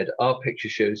 it said, "Our picture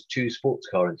shows two sports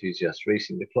car enthusiasts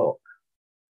racing the clock,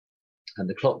 and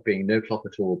the clock being no clock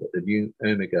at all, but the new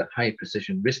Omega high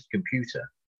precision wrist computer.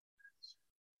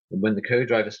 And when the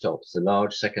co-driver stops, the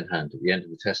large second hand at the end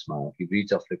of the test mile, he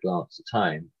reads off at a glance the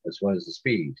time as well as the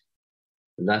speed,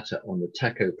 the latter on the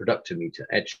tacho productometer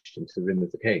etched into the rim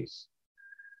of the case."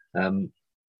 Now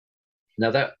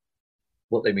that,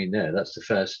 what they mean there, that's the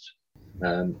first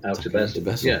outer bezel.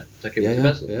 Yeah, tachymeter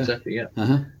bezel, exactly, yeah.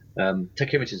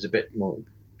 Tachymeter is a bit more,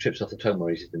 trips off the tongue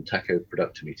more easy than tacho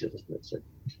productometer, doesn't it? So,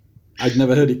 I'd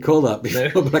never heard it called that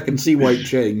before, but I can see why it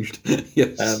changed.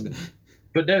 Yes.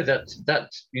 But no,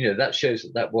 that shows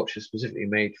that watch was specifically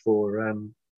made for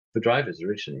drivers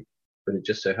originally. But it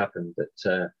just so happened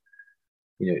that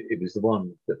it was the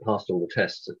one that passed all the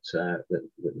tests that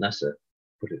NASA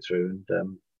put it through,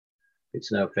 and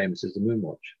it's now famous as the Moon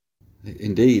Watch.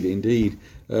 Indeed.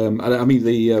 I mean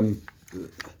the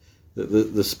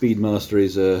Speedmaster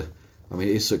is it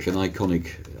is such an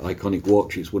iconic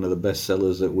watch. It's one of the best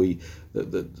sellers that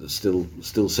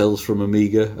still sells from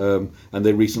Omega. And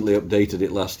they recently updated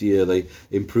it last year. They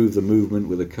improved the movement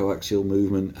with a coaxial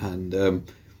movement, and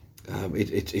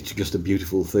it's just a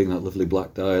beautiful thing. That lovely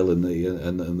black dial and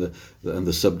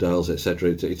the sub dials,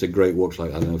 etc. It's a great watch.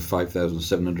 Like, I don't know,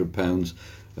 £5,700.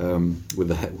 With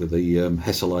the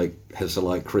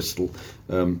Hesalite crystal,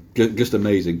 just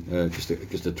amazing, just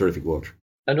a terrific watch,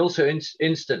 and also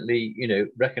instantly,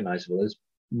 recognizable as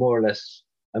more or less.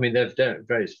 I mean, there are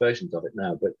various versions of it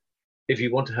now, but if you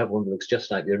want to have one that looks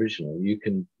just like the original, you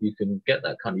can get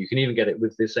that kind. You can even get it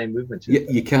with the same movement. Yeah,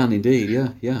 you can indeed.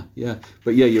 Yeah.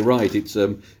 But yeah, you're right. It's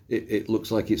it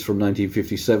looks like it's from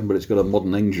 1957, but it's got a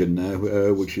modern engine now,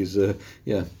 which is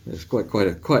it's quite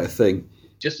a thing.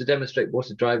 Just to demonstrate what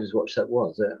a driver's watch that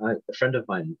was, a friend of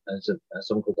mine,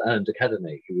 someone called Alain de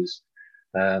Cadenet, who was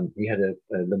he had a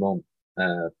Le Mans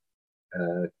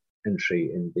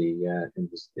entry in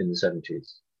the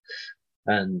 70s,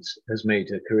 and has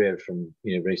made a career from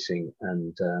racing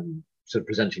and sort of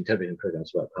presenting television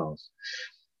programs about cars.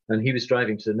 And he was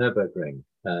driving to the Nürburgring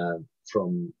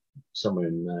from somewhere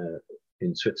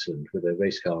in Switzerland with a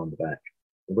race car on the back.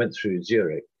 He went through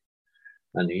Zurich,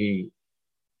 and he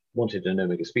wanted an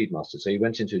Omega Speedmaster, so he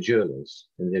went into a jeweler's,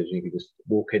 and you could just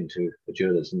walk into a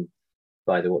jeweler's and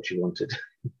buy the watch you wanted.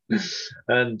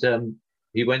 And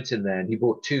he went in there and he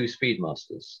bought two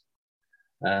Speedmasters,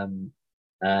 and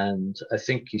I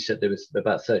think he said there was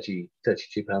about £32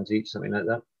 each, something like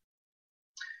that.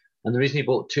 And the reason he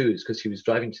bought two is because he was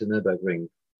driving to the Nürburgring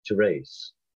to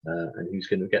race, and he was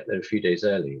going to get there a few days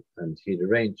early, and he'd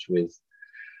arranged with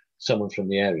someone from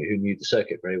the area who knew the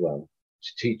circuit very well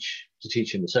to teach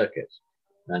him the circuit,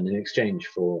 and in exchange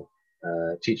for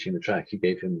teaching the track, he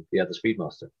gave him the other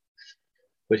Speedmaster.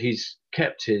 But he's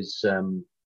kept his own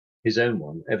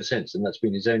one ever since, and that's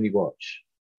been his only watch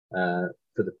for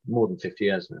more than 50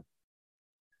 years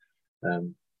now.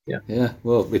 Yeah.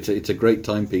 Well, it's a great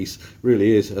timepiece.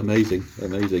 Really is amazing.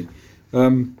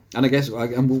 And I guess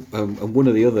one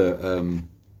of the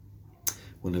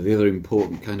other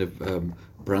important kind of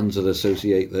brands that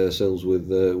associate themselves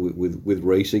with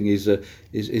racing is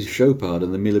Chopard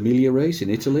and the Mille Miglia race in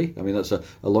Italy. I mean, that's a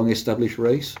long established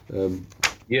race.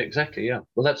 Yeah, exactly. Yeah.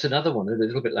 Well, that's another one, a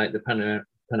little bit like the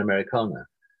Panamericana,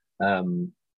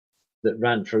 that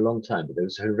ran for a long time. But there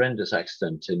was a horrendous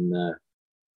accident in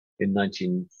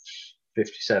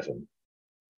 1957,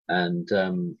 and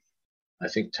I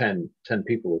think 10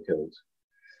 people were killed.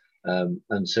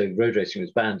 And so road racing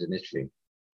was banned in Italy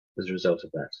as a result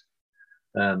of that.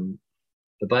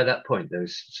 But by that point,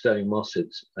 Stirling Moss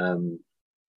had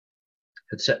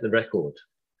set the record,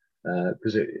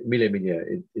 because Emilia,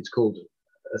 it's called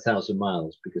 1,000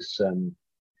 miles because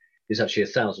it's actually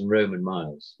 1,000 Roman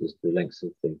miles is the length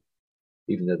of the,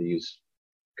 even though they use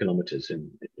kilometers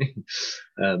in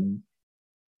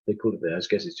they call it there. I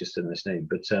guess it's just a nice name,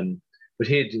 but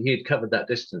he had covered that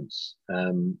distance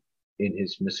in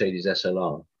his Mercedes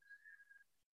SLR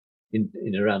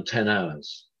in around 10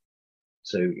 hours.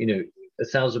 So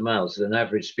 1,000 miles at an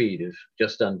average speed of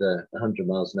just under 100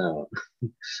 miles an hour.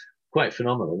 Quite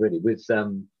phenomenal, really. With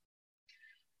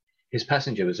his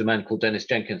passenger was a man called Dennis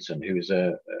Jenkinson, who was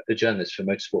a journalist for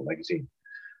Motorsport magazine,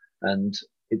 and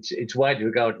it's widely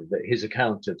regarded that his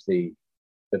account of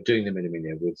doing the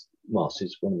Mille with Moss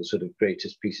is one of the sort of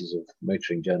greatest pieces of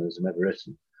motoring journalism ever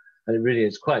written, and it really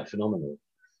is quite phenomenal.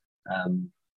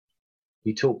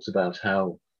 He talks about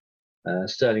how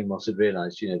Stirling Moss had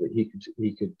realised, that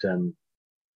he could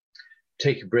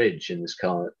take a bridge in this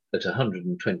car at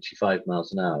 125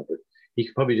 miles an hour, but he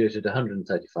could probably do it at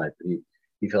 135. But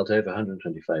he felt over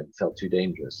 125 and felt too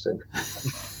dangerous, so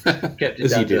kept it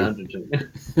down to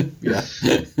 120. Yeah.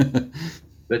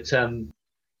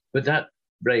 But that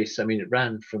race, I mean, it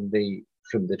ran from the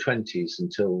 20s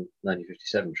until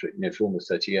 1957, for almost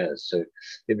 30 years. So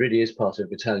it really is part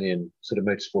of Italian sort of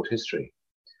motorsport history.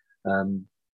 And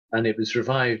it was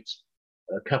revived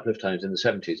a couple of times in the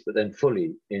 70s, but then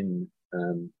fully in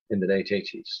the late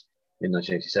 80s, in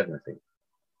 1987, I think.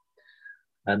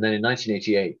 And then in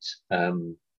 1988,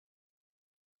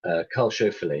 Carl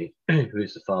Schauffele, who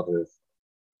is the father of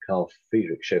Carl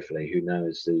Friedrich Schauffele, who now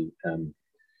is the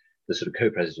sort of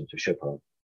co-president of Chopin.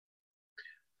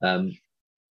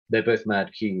 They're both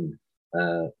mad keen,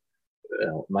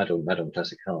 mad on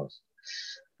classic cars.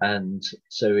 And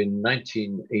so in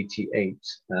 1988,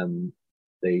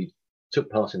 they took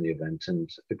part in the event and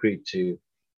agreed to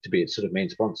be its sort of main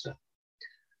sponsor.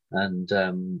 And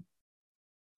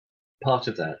part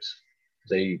of that,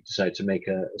 they decided to make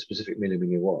a specific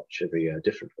Mille watch every year,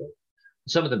 different one.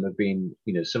 Some of them have been,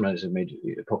 some others have made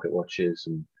pocket watches,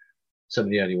 and some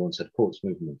of the early ones had quartz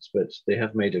movements, but they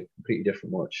have made a completely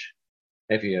different watch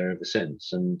every year ever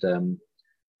since. And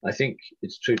I think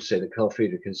it's true to say that Carl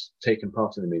Friedrich has taken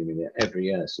part in the Mille every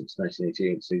year since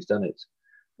 1988, so he's done it.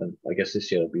 And I guess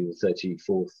this year will be the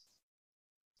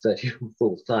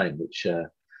 34th time, which I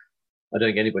don't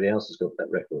think anybody else has got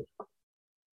that record.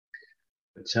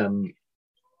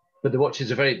 But the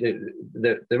watches are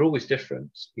they're always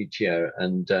different each year,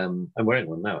 and I'm wearing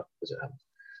one now, as it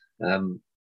happens.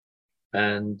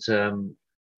 And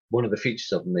one of the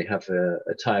features of them, they have a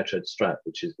tire tread strap,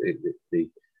 which is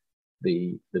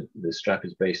the strap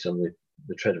is based on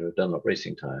the tread of a Dunlop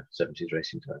racing tire, 70s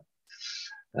racing tire.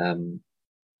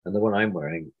 And the one I'm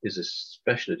wearing is a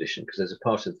special edition because there's a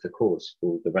part of the course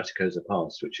called the Raticosa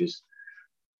Pass,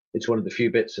 it's one of the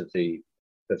few bits of the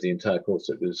entire course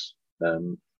that was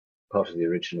part of the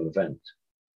original event.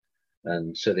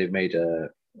 And so they've made an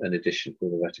edition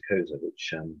called the Raticosa,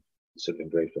 which is sort of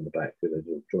engraved on the back with a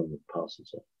little drawing of the pass and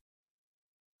so on.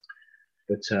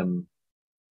 But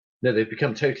no, they've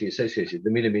become totally associated. The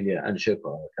Mille and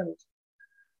Chopin are kind of,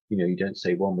 you don't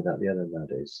say one without the other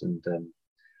nowadays. And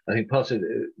I think part of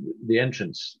the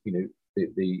entrance,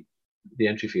 the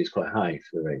entry fee is quite high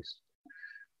for the race.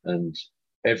 And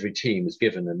every team is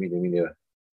given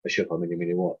a Chopin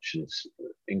Mille watch, and it's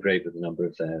engraved with the number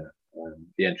of the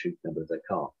entry number of their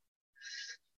car.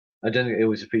 I don't think they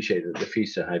always appreciate that the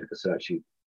fees are high because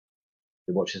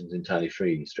the watch isn't entirely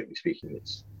free, strictly speaking.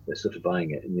 They're sort of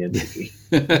buying it in the entry fee.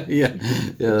 yeah,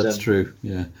 that's true.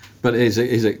 Yeah, but it's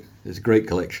a great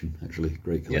collection, actually,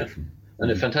 great collection. Yeah.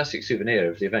 And a fantastic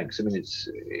souvenir of the event. I mean, it's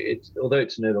although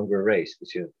it's no longer a race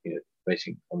because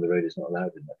racing on the road is not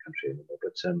allowed in that country anymore.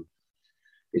 But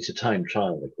it's a time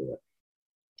trial, they call it,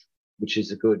 which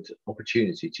is a good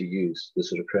opportunity to use the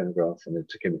sort of chronograph and the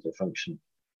tachymeter function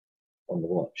on the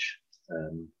watch.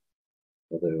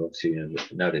 Although obviously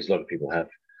nowadays a lot of people have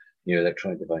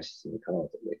electronic devices in the car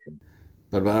that they can.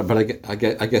 But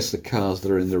I guess the cars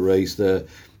that are in the race, they're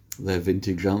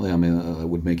vintage, aren't they? I mean, that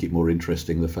would make it more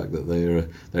interesting, the fact that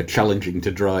they're challenging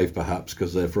to drive, perhaps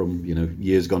because they're from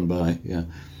years gone by. Yeah,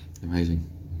 amazing.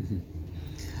 Mm-hmm.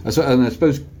 And I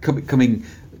suppose coming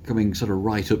sort of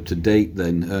right up to date,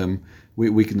 then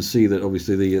we can see that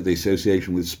obviously the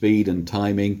association with speed and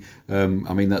timing. I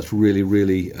mean, that's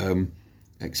really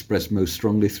expressed most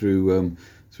strongly through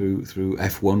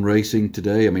F1 racing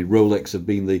today. I mean, Rolex have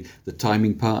been the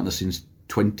timing partner since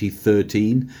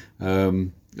 2013.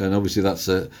 And obviously that's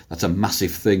a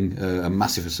massive thing, a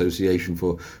massive association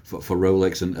for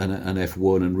Rolex and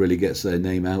F1, and really gets their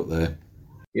name out there.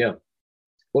 Yeah.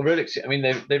 Well, Rolex, I mean,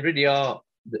 they really are.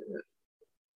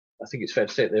 I think it's fair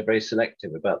to say they're very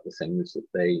selective about the things that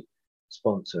they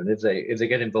sponsor, and if they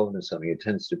get involved in something, it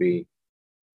tends to be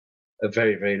a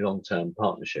very, very long-term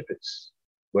partnership. It's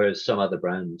whereas some other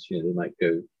brands, they might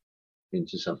go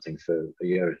into something for a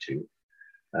year or two.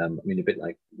 I mean, a bit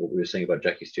like what we were saying about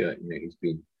Jackie Stewart. He's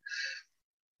been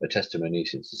a testimony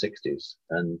since the '60s,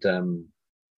 and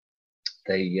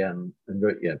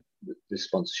the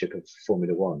sponsorship of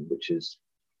Formula One, which is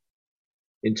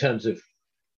in terms of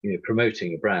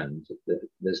promoting a brand,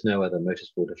 there's no other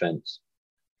motorsport event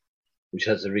which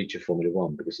has the reach of Formula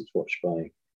One, because it's watched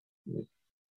by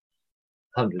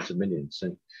hundreds of millions.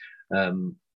 So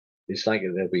it's likely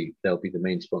they'll be the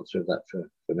main sponsor of that for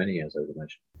many years, I would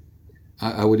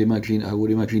imagine. I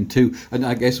would imagine too, and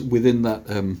I guess within that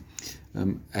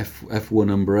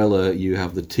F1 umbrella, you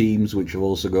have the teams which have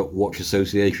also got watch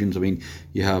associations. I mean,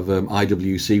 you have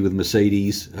IWC with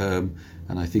Mercedes, and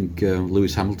I think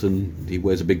Lewis Hamilton, he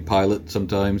wears a big pilot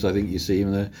sometimes. I think you see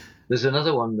him there. There's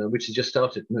another one which has just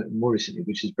started more recently,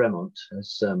 which is Bremont.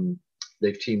 As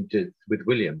they've teamed with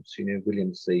Williams.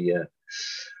 Williams, because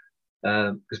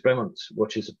Bremont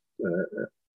watches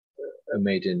are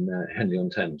made in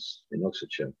Henley-on-Thames in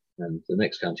Oxfordshire, and the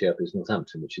next county up is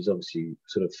Northampton, which is obviously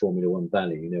sort of Formula One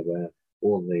Valley, where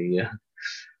all the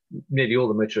nearly all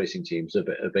the motor racing teams are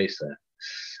based there.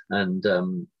 And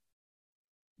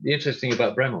the interesting thing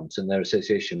about Bremont and their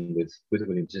association with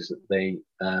Williams is that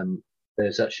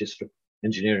there's actually sort of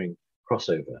engineering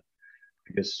crossover,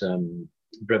 because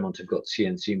Bremont have got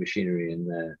CNC machinery in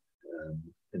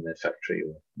their factory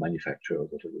or manufacturer or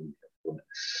whatever you call it.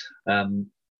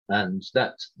 And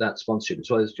that sponsorship, as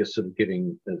well as just sort of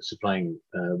supplying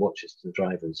watches to the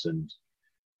drivers and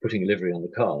putting a livery on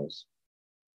the cars,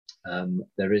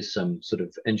 there is some sort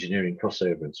of engineering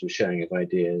crossover and sort of sharing of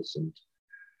ideas, and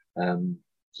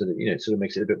so that it sort of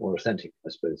makes it a bit more authentic, I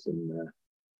suppose,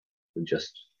 than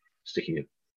just sticking a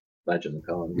badge on the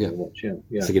car and a watch.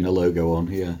 Yeah, sticking a logo on.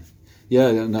 Yeah.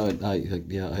 No, I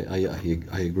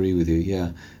agree with you.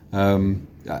 Yeah.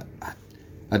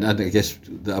 And I guess,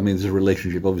 there's a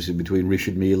relationship obviously between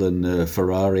Richard Mille and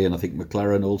Ferrari, and I think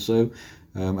McLaren also,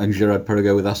 and Gerard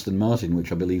Perregaux with Aston Martin,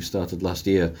 which I believe started last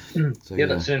year. So,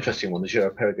 that's an interesting one, the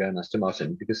Gerard Perregaux and Aston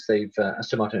Martin, because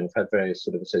Aston Martin have had various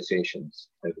sort of associations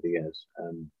over the years.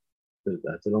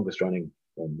 The longest running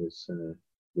one was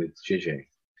with Giger,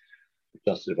 which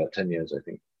lasted about 10 years, I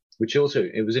think. Which also,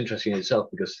 it was interesting in itself,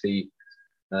 because the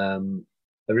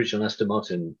original Aston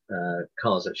Martin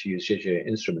cars actually used Giger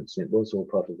instruments, and it was all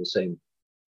part of the same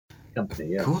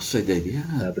company. Of course they did,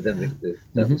 yeah. But then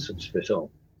that was sort of split off.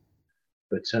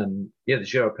 But the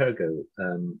Gerard Perregaux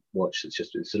watch, it's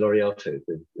the Laureato,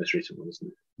 the most recent one, isn't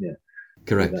it? Yeah.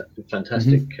 Correct. That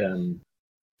fantastic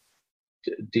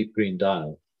deep green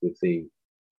dial with the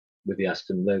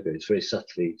Aston logo. It's very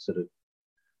subtly sort of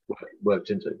worked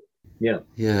into it. Yeah.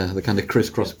 Yeah, the kind of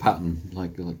crisscross pattern,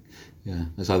 like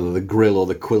it's either the grill or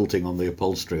the quilting on the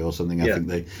upholstery or something. I think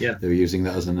they were using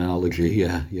that as an analogy.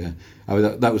 Yeah. I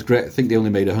mean, that was great. I think they only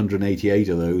made 188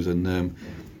 of those, and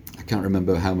I can't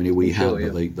remember how many we had,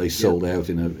 but they sold out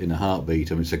in a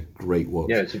heartbeat. I mean, it's a great watch.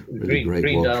 Yeah, it's really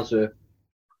green watch. Dials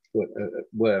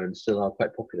were and still are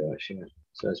quite popular, actually.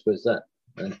 So I suppose that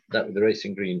with the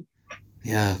racing green.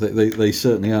 Yeah, they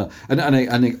certainly are, and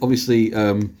obviously.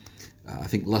 I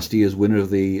think last year's winner of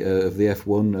the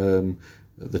F1,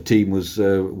 the team was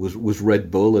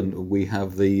Red Bull, and we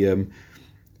have the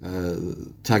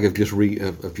TAG have just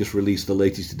released the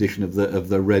latest edition of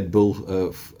the Red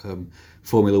Bull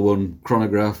Formula One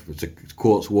chronograph. It's a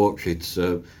quartz watch. It's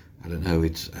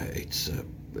it's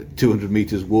 200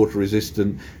 meters water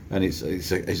resistant, and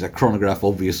it's a chronograph,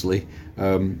 obviously,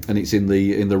 and it's in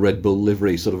the Red Bull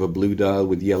livery, sort of a blue dial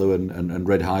with yellow and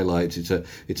red highlights.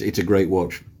 It's a great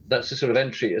watch. That's a sort of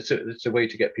entry. It's a way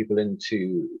to get people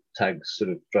into TAG's sort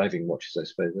of driving watches, I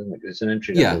suppose, isn't it? Because it's an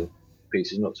entry level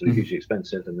piece. It's not sort of hugely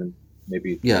expensive, and then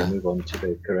maybe move on to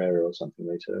the Carrera or something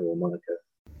later, or Monaco.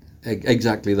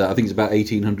 Exactly that. I think it's about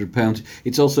 £1,800.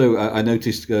 It's also I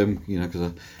noticed,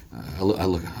 because I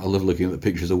love looking at the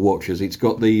pictures of watches. It's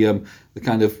got the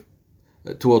kind of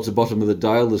towards the bottom of the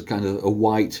dial. There's kind of a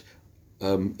white.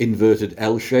 Inverted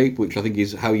L shape, which I think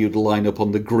is how you'd line up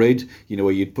on the grid,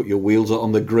 where you'd put your wheels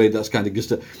on the grid. That's kind of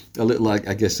just a little, like,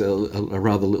 I guess, a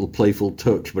rather little playful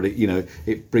touch, but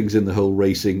it brings in the whole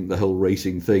racing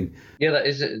thing. Yeah, it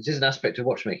is an aspect of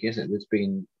watchmaking, isn't it? There's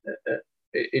been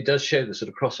it does show the sort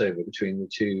of crossover between the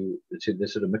two, the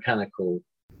sort of mechanical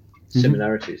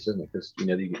similarities, doesn't it? Because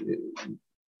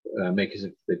makers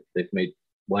they've made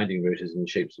winding rotors in the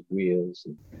shapes of wheels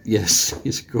and yes,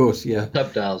 of course, yeah.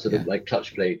 sub dials that look like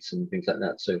clutch plates and things like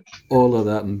that. So all of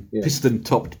that, and piston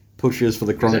topped pushers for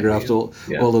the chronographs,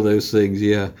 exactly, all of those things,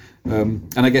 yeah.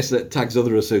 And I guess that tags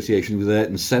other associations with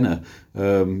Ayrton Senna.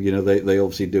 They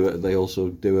obviously do it. They also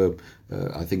do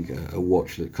I think a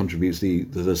watch that contributes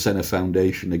the Senna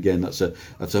Foundation. Again, that's a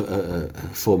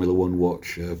Formula One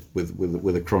watch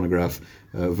with a chronograph.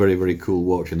 Very, very cool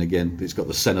watch. And again, it's got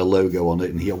the Senna logo on it.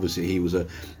 And he was a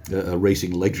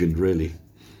racing legend, really.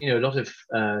 A lot of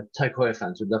Tag Heuer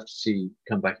fans would love to see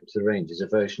come back into the range is a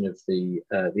version of the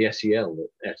SEL that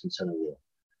Ayrton Senna wore,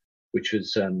 which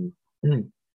was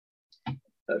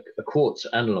a quartz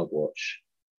analog watch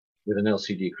with an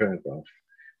LCD chronograph.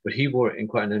 But he wore it in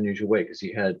quite an unusual way because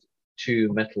he had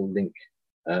two metal link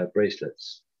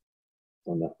bracelets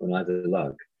on either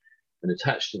lug, and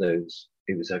attached to those,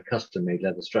 it was a custom-made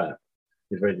leather strap.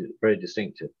 It was very, very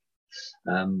distinctive.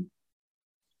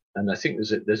 And I think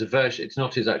there's a version. It's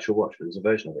not his actual watch, but there's a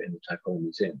version of it in the Tag Heuer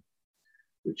Museum,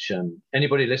 which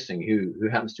anybody listening who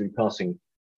happens to be passing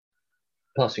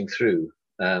through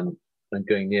and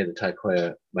going near the Tag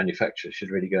Heuer manufacturer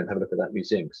should really go and have a look at that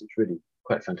museum, because it's really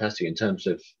quite fantastic in terms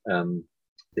of the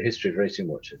history of racing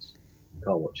watches,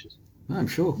 car watches. I'm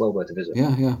sure. Well worth a visit.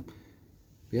 Yeah.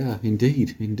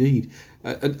 Indeed.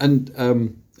 And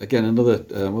again, another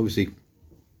obviously.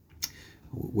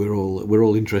 We're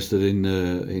all interested in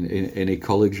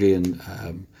ecology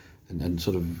and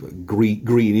sort of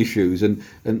green issues, and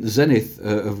Zenith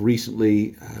have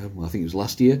recently, I think it was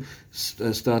last year,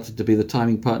 started to be the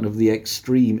timing partner of the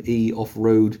Extreme E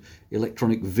off-road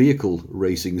electronic vehicle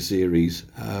racing series.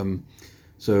 That's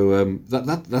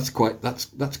quite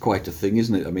a thing,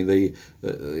 isn't it? I mean,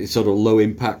 it's sort of low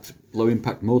impact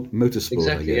motorsport.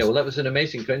 Exactly. I guess. Yeah. Well, that was an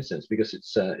amazing coincidence because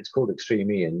it's called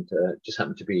Extreme E, and just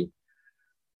happened to be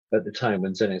at the time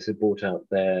when Zenith had brought out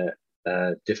their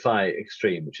Defy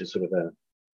Extreme, which is sort of a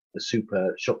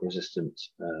super shock resistant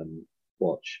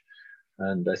watch.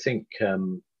 And I think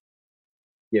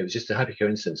it was just a happy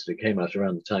coincidence that it came out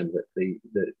around the time that the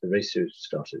race series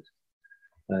started.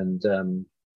 And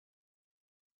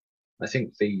I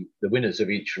think the winners of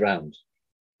each round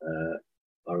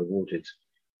are awarded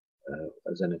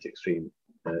a Zenith Extreme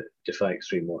Defy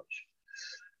Extreme watch.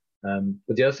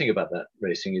 But the other thing about that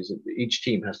racing is that each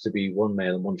team has to be one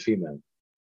male and one female.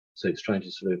 So it's trying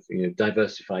to sort of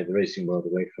diversify the racing world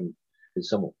away from it's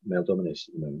somewhat male dominated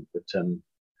at the moment. But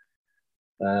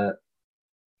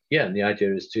and the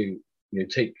idea is to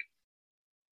take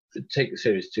the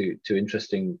series to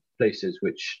interesting places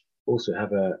which also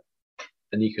have an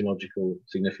ecological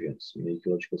significance. And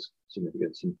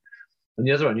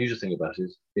the other unusual thing about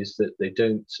it is that they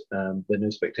don't they're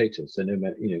no spectators. They're no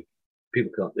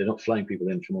people can't. They're not flying people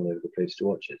in from all over the place to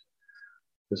watch it,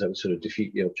 because that would sort of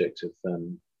defeat the object of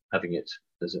having it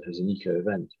as an eco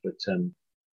event. But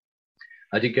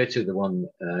I did go to the one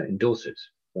in Dorset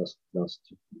last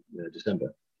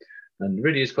December, and it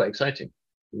really is quite exciting.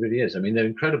 It really is. I mean, they're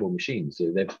incredible machines.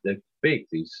 They're big,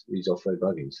 these off-road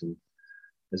buggies, and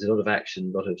there's a lot of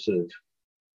action, a lot of sort of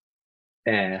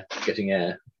getting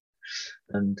air,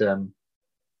 and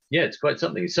it's quite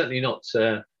something. It's certainly not.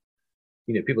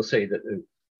 People say that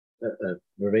a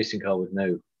racing car with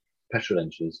no petrol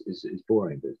engine is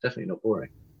boring, but it's definitely not boring.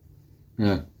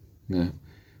 Yeah.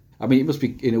 I mean, it must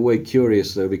be in a way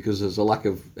curious though, because there's a lack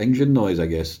of engine noise, I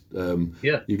guess.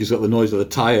 You just got the noise of the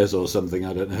tyres or something.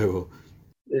 I don't know.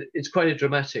 It's quite a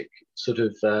dramatic sort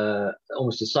of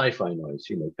almost a sci-fi noise.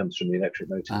 Comes from the electric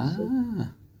motors. So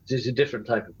it's a different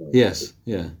type of noise. Yes.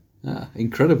 Yeah.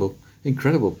 Incredible.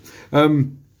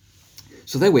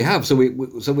 So there we have. So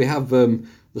we have the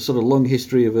sort of long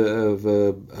history of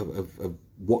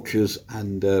watches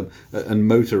and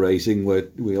motor racing, where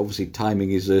we obviously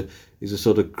timing is a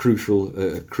sort of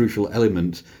crucial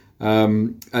element. I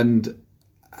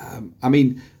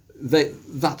mean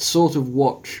that sort of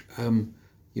watch,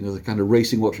 the kind of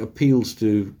racing watch appeals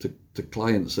to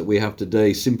clients that we have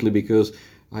today, simply because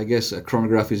I guess a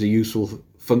chronograph is a useful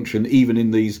function even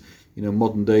in these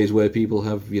modern days where people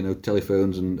have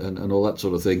telephones and all that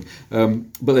sort of thing,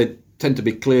 but they tend to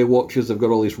be clear watches. They've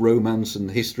got all this romance and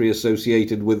history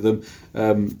associated with them,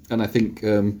 and I think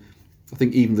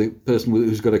even the person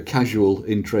who's got a casual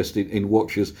interest in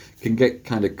watches can get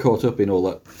kind of caught up in all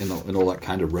that in all that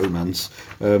kind of romance,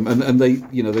 and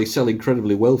they sell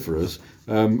incredibly well for us,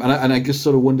 and I just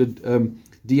sort of wondered,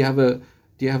 do you have a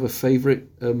favourite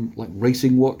like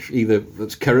racing watch, either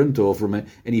that's current or from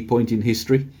any point in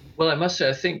history? Well, I must say,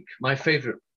 I think my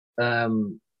favourite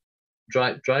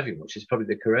driving watch is probably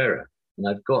the Carrera. And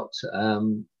I've got,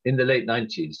 in the late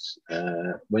 90s,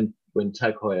 when when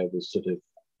Tag Heuer was sort of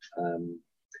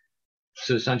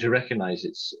starting to recognise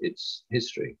its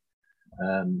history,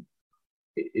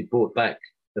 it brought back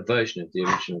a version of the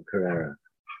original Carrera.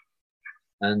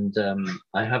 And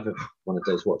I have one of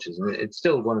those watches, and it's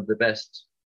still one of the best.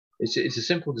 It's a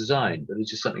simple design, but there's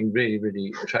just something really,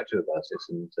 really attractive about it,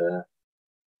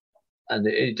 and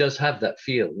it does have that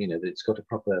feel, that it's got a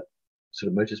proper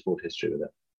sort of motorsport history with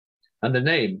it. And the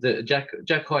name, Jack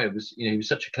Heuer was, he was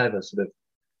such a clever sort of.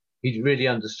 He really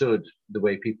understood the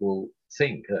way people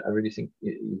think. I really think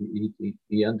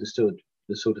he understood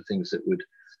the sort of things that would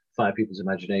fire people's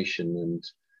imagination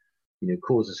and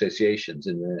cause associations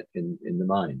in the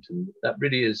mind. And that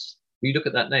really is, when you look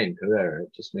at that name, Carrera,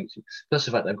 it just makes you. Plus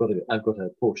the fact that I've got a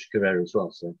Porsche Carrera as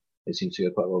well, so it seems to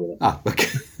go quite well with it. Okay.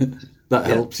 That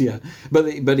helps, yeah. But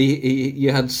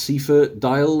you had Seifert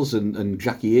dials and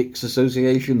Jackie Ickx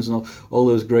associations and all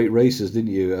those great races,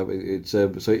 didn't you?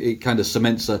 So it kind of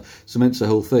cements the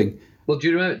whole thing. Well, do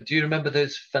you remember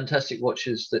those fantastic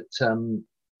watches that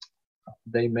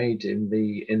they made in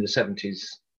the 70s?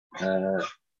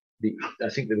 I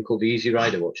think they were called the Easy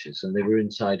Rider watches, and they were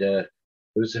inside there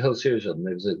was a whole series of them.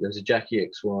 There was a Jackie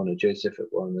Ickx one, a Joe Seifert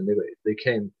one, and they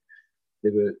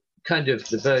were kind of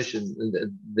the version,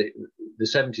 the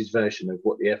 70s version of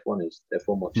what the F1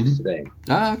 watch is today.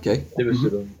 Ah, okay. They were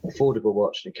sort of affordable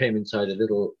watch, and it came inside a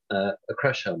little a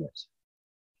crash helmet,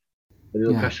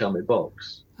 crash helmet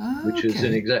box, which was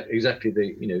in exactly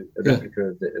the a replica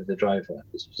of the driver,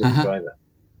 the specific driver.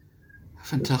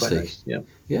 Fantastic. Nice.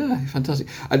 Yeah, fantastic.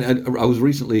 And I was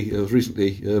recently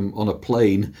on a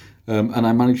plane, and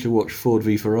I managed to watch Ford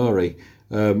v Ferrari,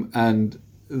 and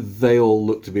they all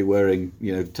looked to be wearing,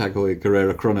 Tag Heuer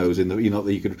Carrera chronos in the, not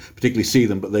that you could particularly see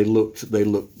them, but they looked,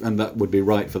 and that would be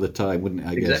right for the time, wouldn't it?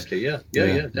 I guess. Exactly. Yeah,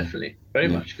 definitely, very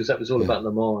much, because that was all about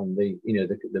Le Mans and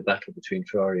the battle between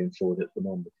Ferrari and Ford at Le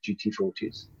Mans with the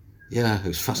GT40s. Yeah, it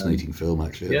was a fascinating film,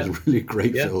 actually. It was a really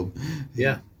great film.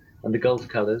 Yeah. And the Gulf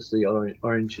colours, the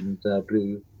orange and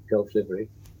blue Gulf livery,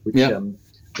 which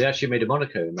they actually made a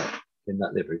Monaco in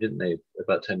that livery, didn't they?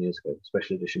 About 10 years ago,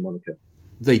 special edition Monaco.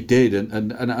 They did,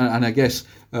 and I guess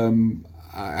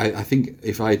I think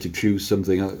if I had to choose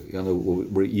something,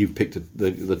 you've picked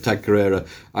the Tag Carrera,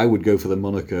 I would go for the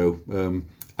Monaco.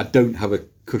 I don't have a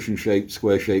cushion-shaped,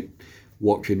 square-shaped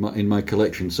watch in my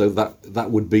collection, so that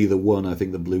would be the one. I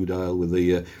think the blue dial with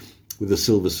the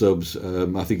silver subs.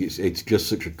 I think it's just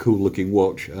such a cool-looking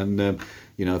watch, and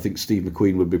I think Steve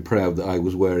McQueen would be proud that I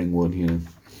was wearing one.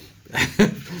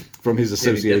 From his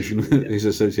association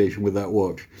with that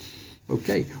watch.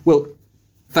 Okay, well,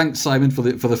 thanks, Simon, for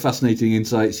the fascinating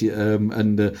insights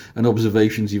and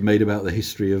observations you've made about the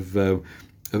history of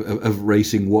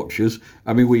racing watches.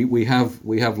 I mean, we have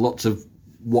lots of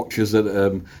watches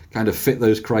that kind of fit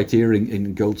those criteria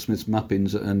in Goldsmiths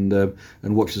mappings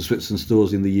and Watches of Switzerland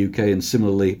stores in the UK, and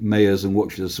similarly Mayors and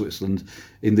Watches of Switzerland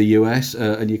in the US,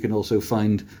 and you can also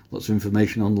find lots of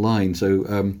information online.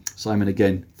 So Simon,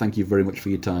 again, thank you very much for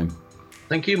your time.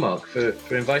 Thank you, Mark,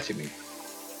 for inviting me.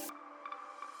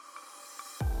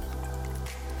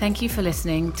 Thank you for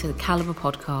listening to the Calibre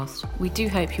podcast. We do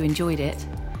hope you enjoyed it.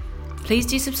 Please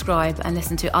do subscribe and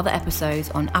listen to other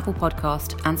episodes on Apple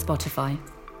Podcast and Spotify.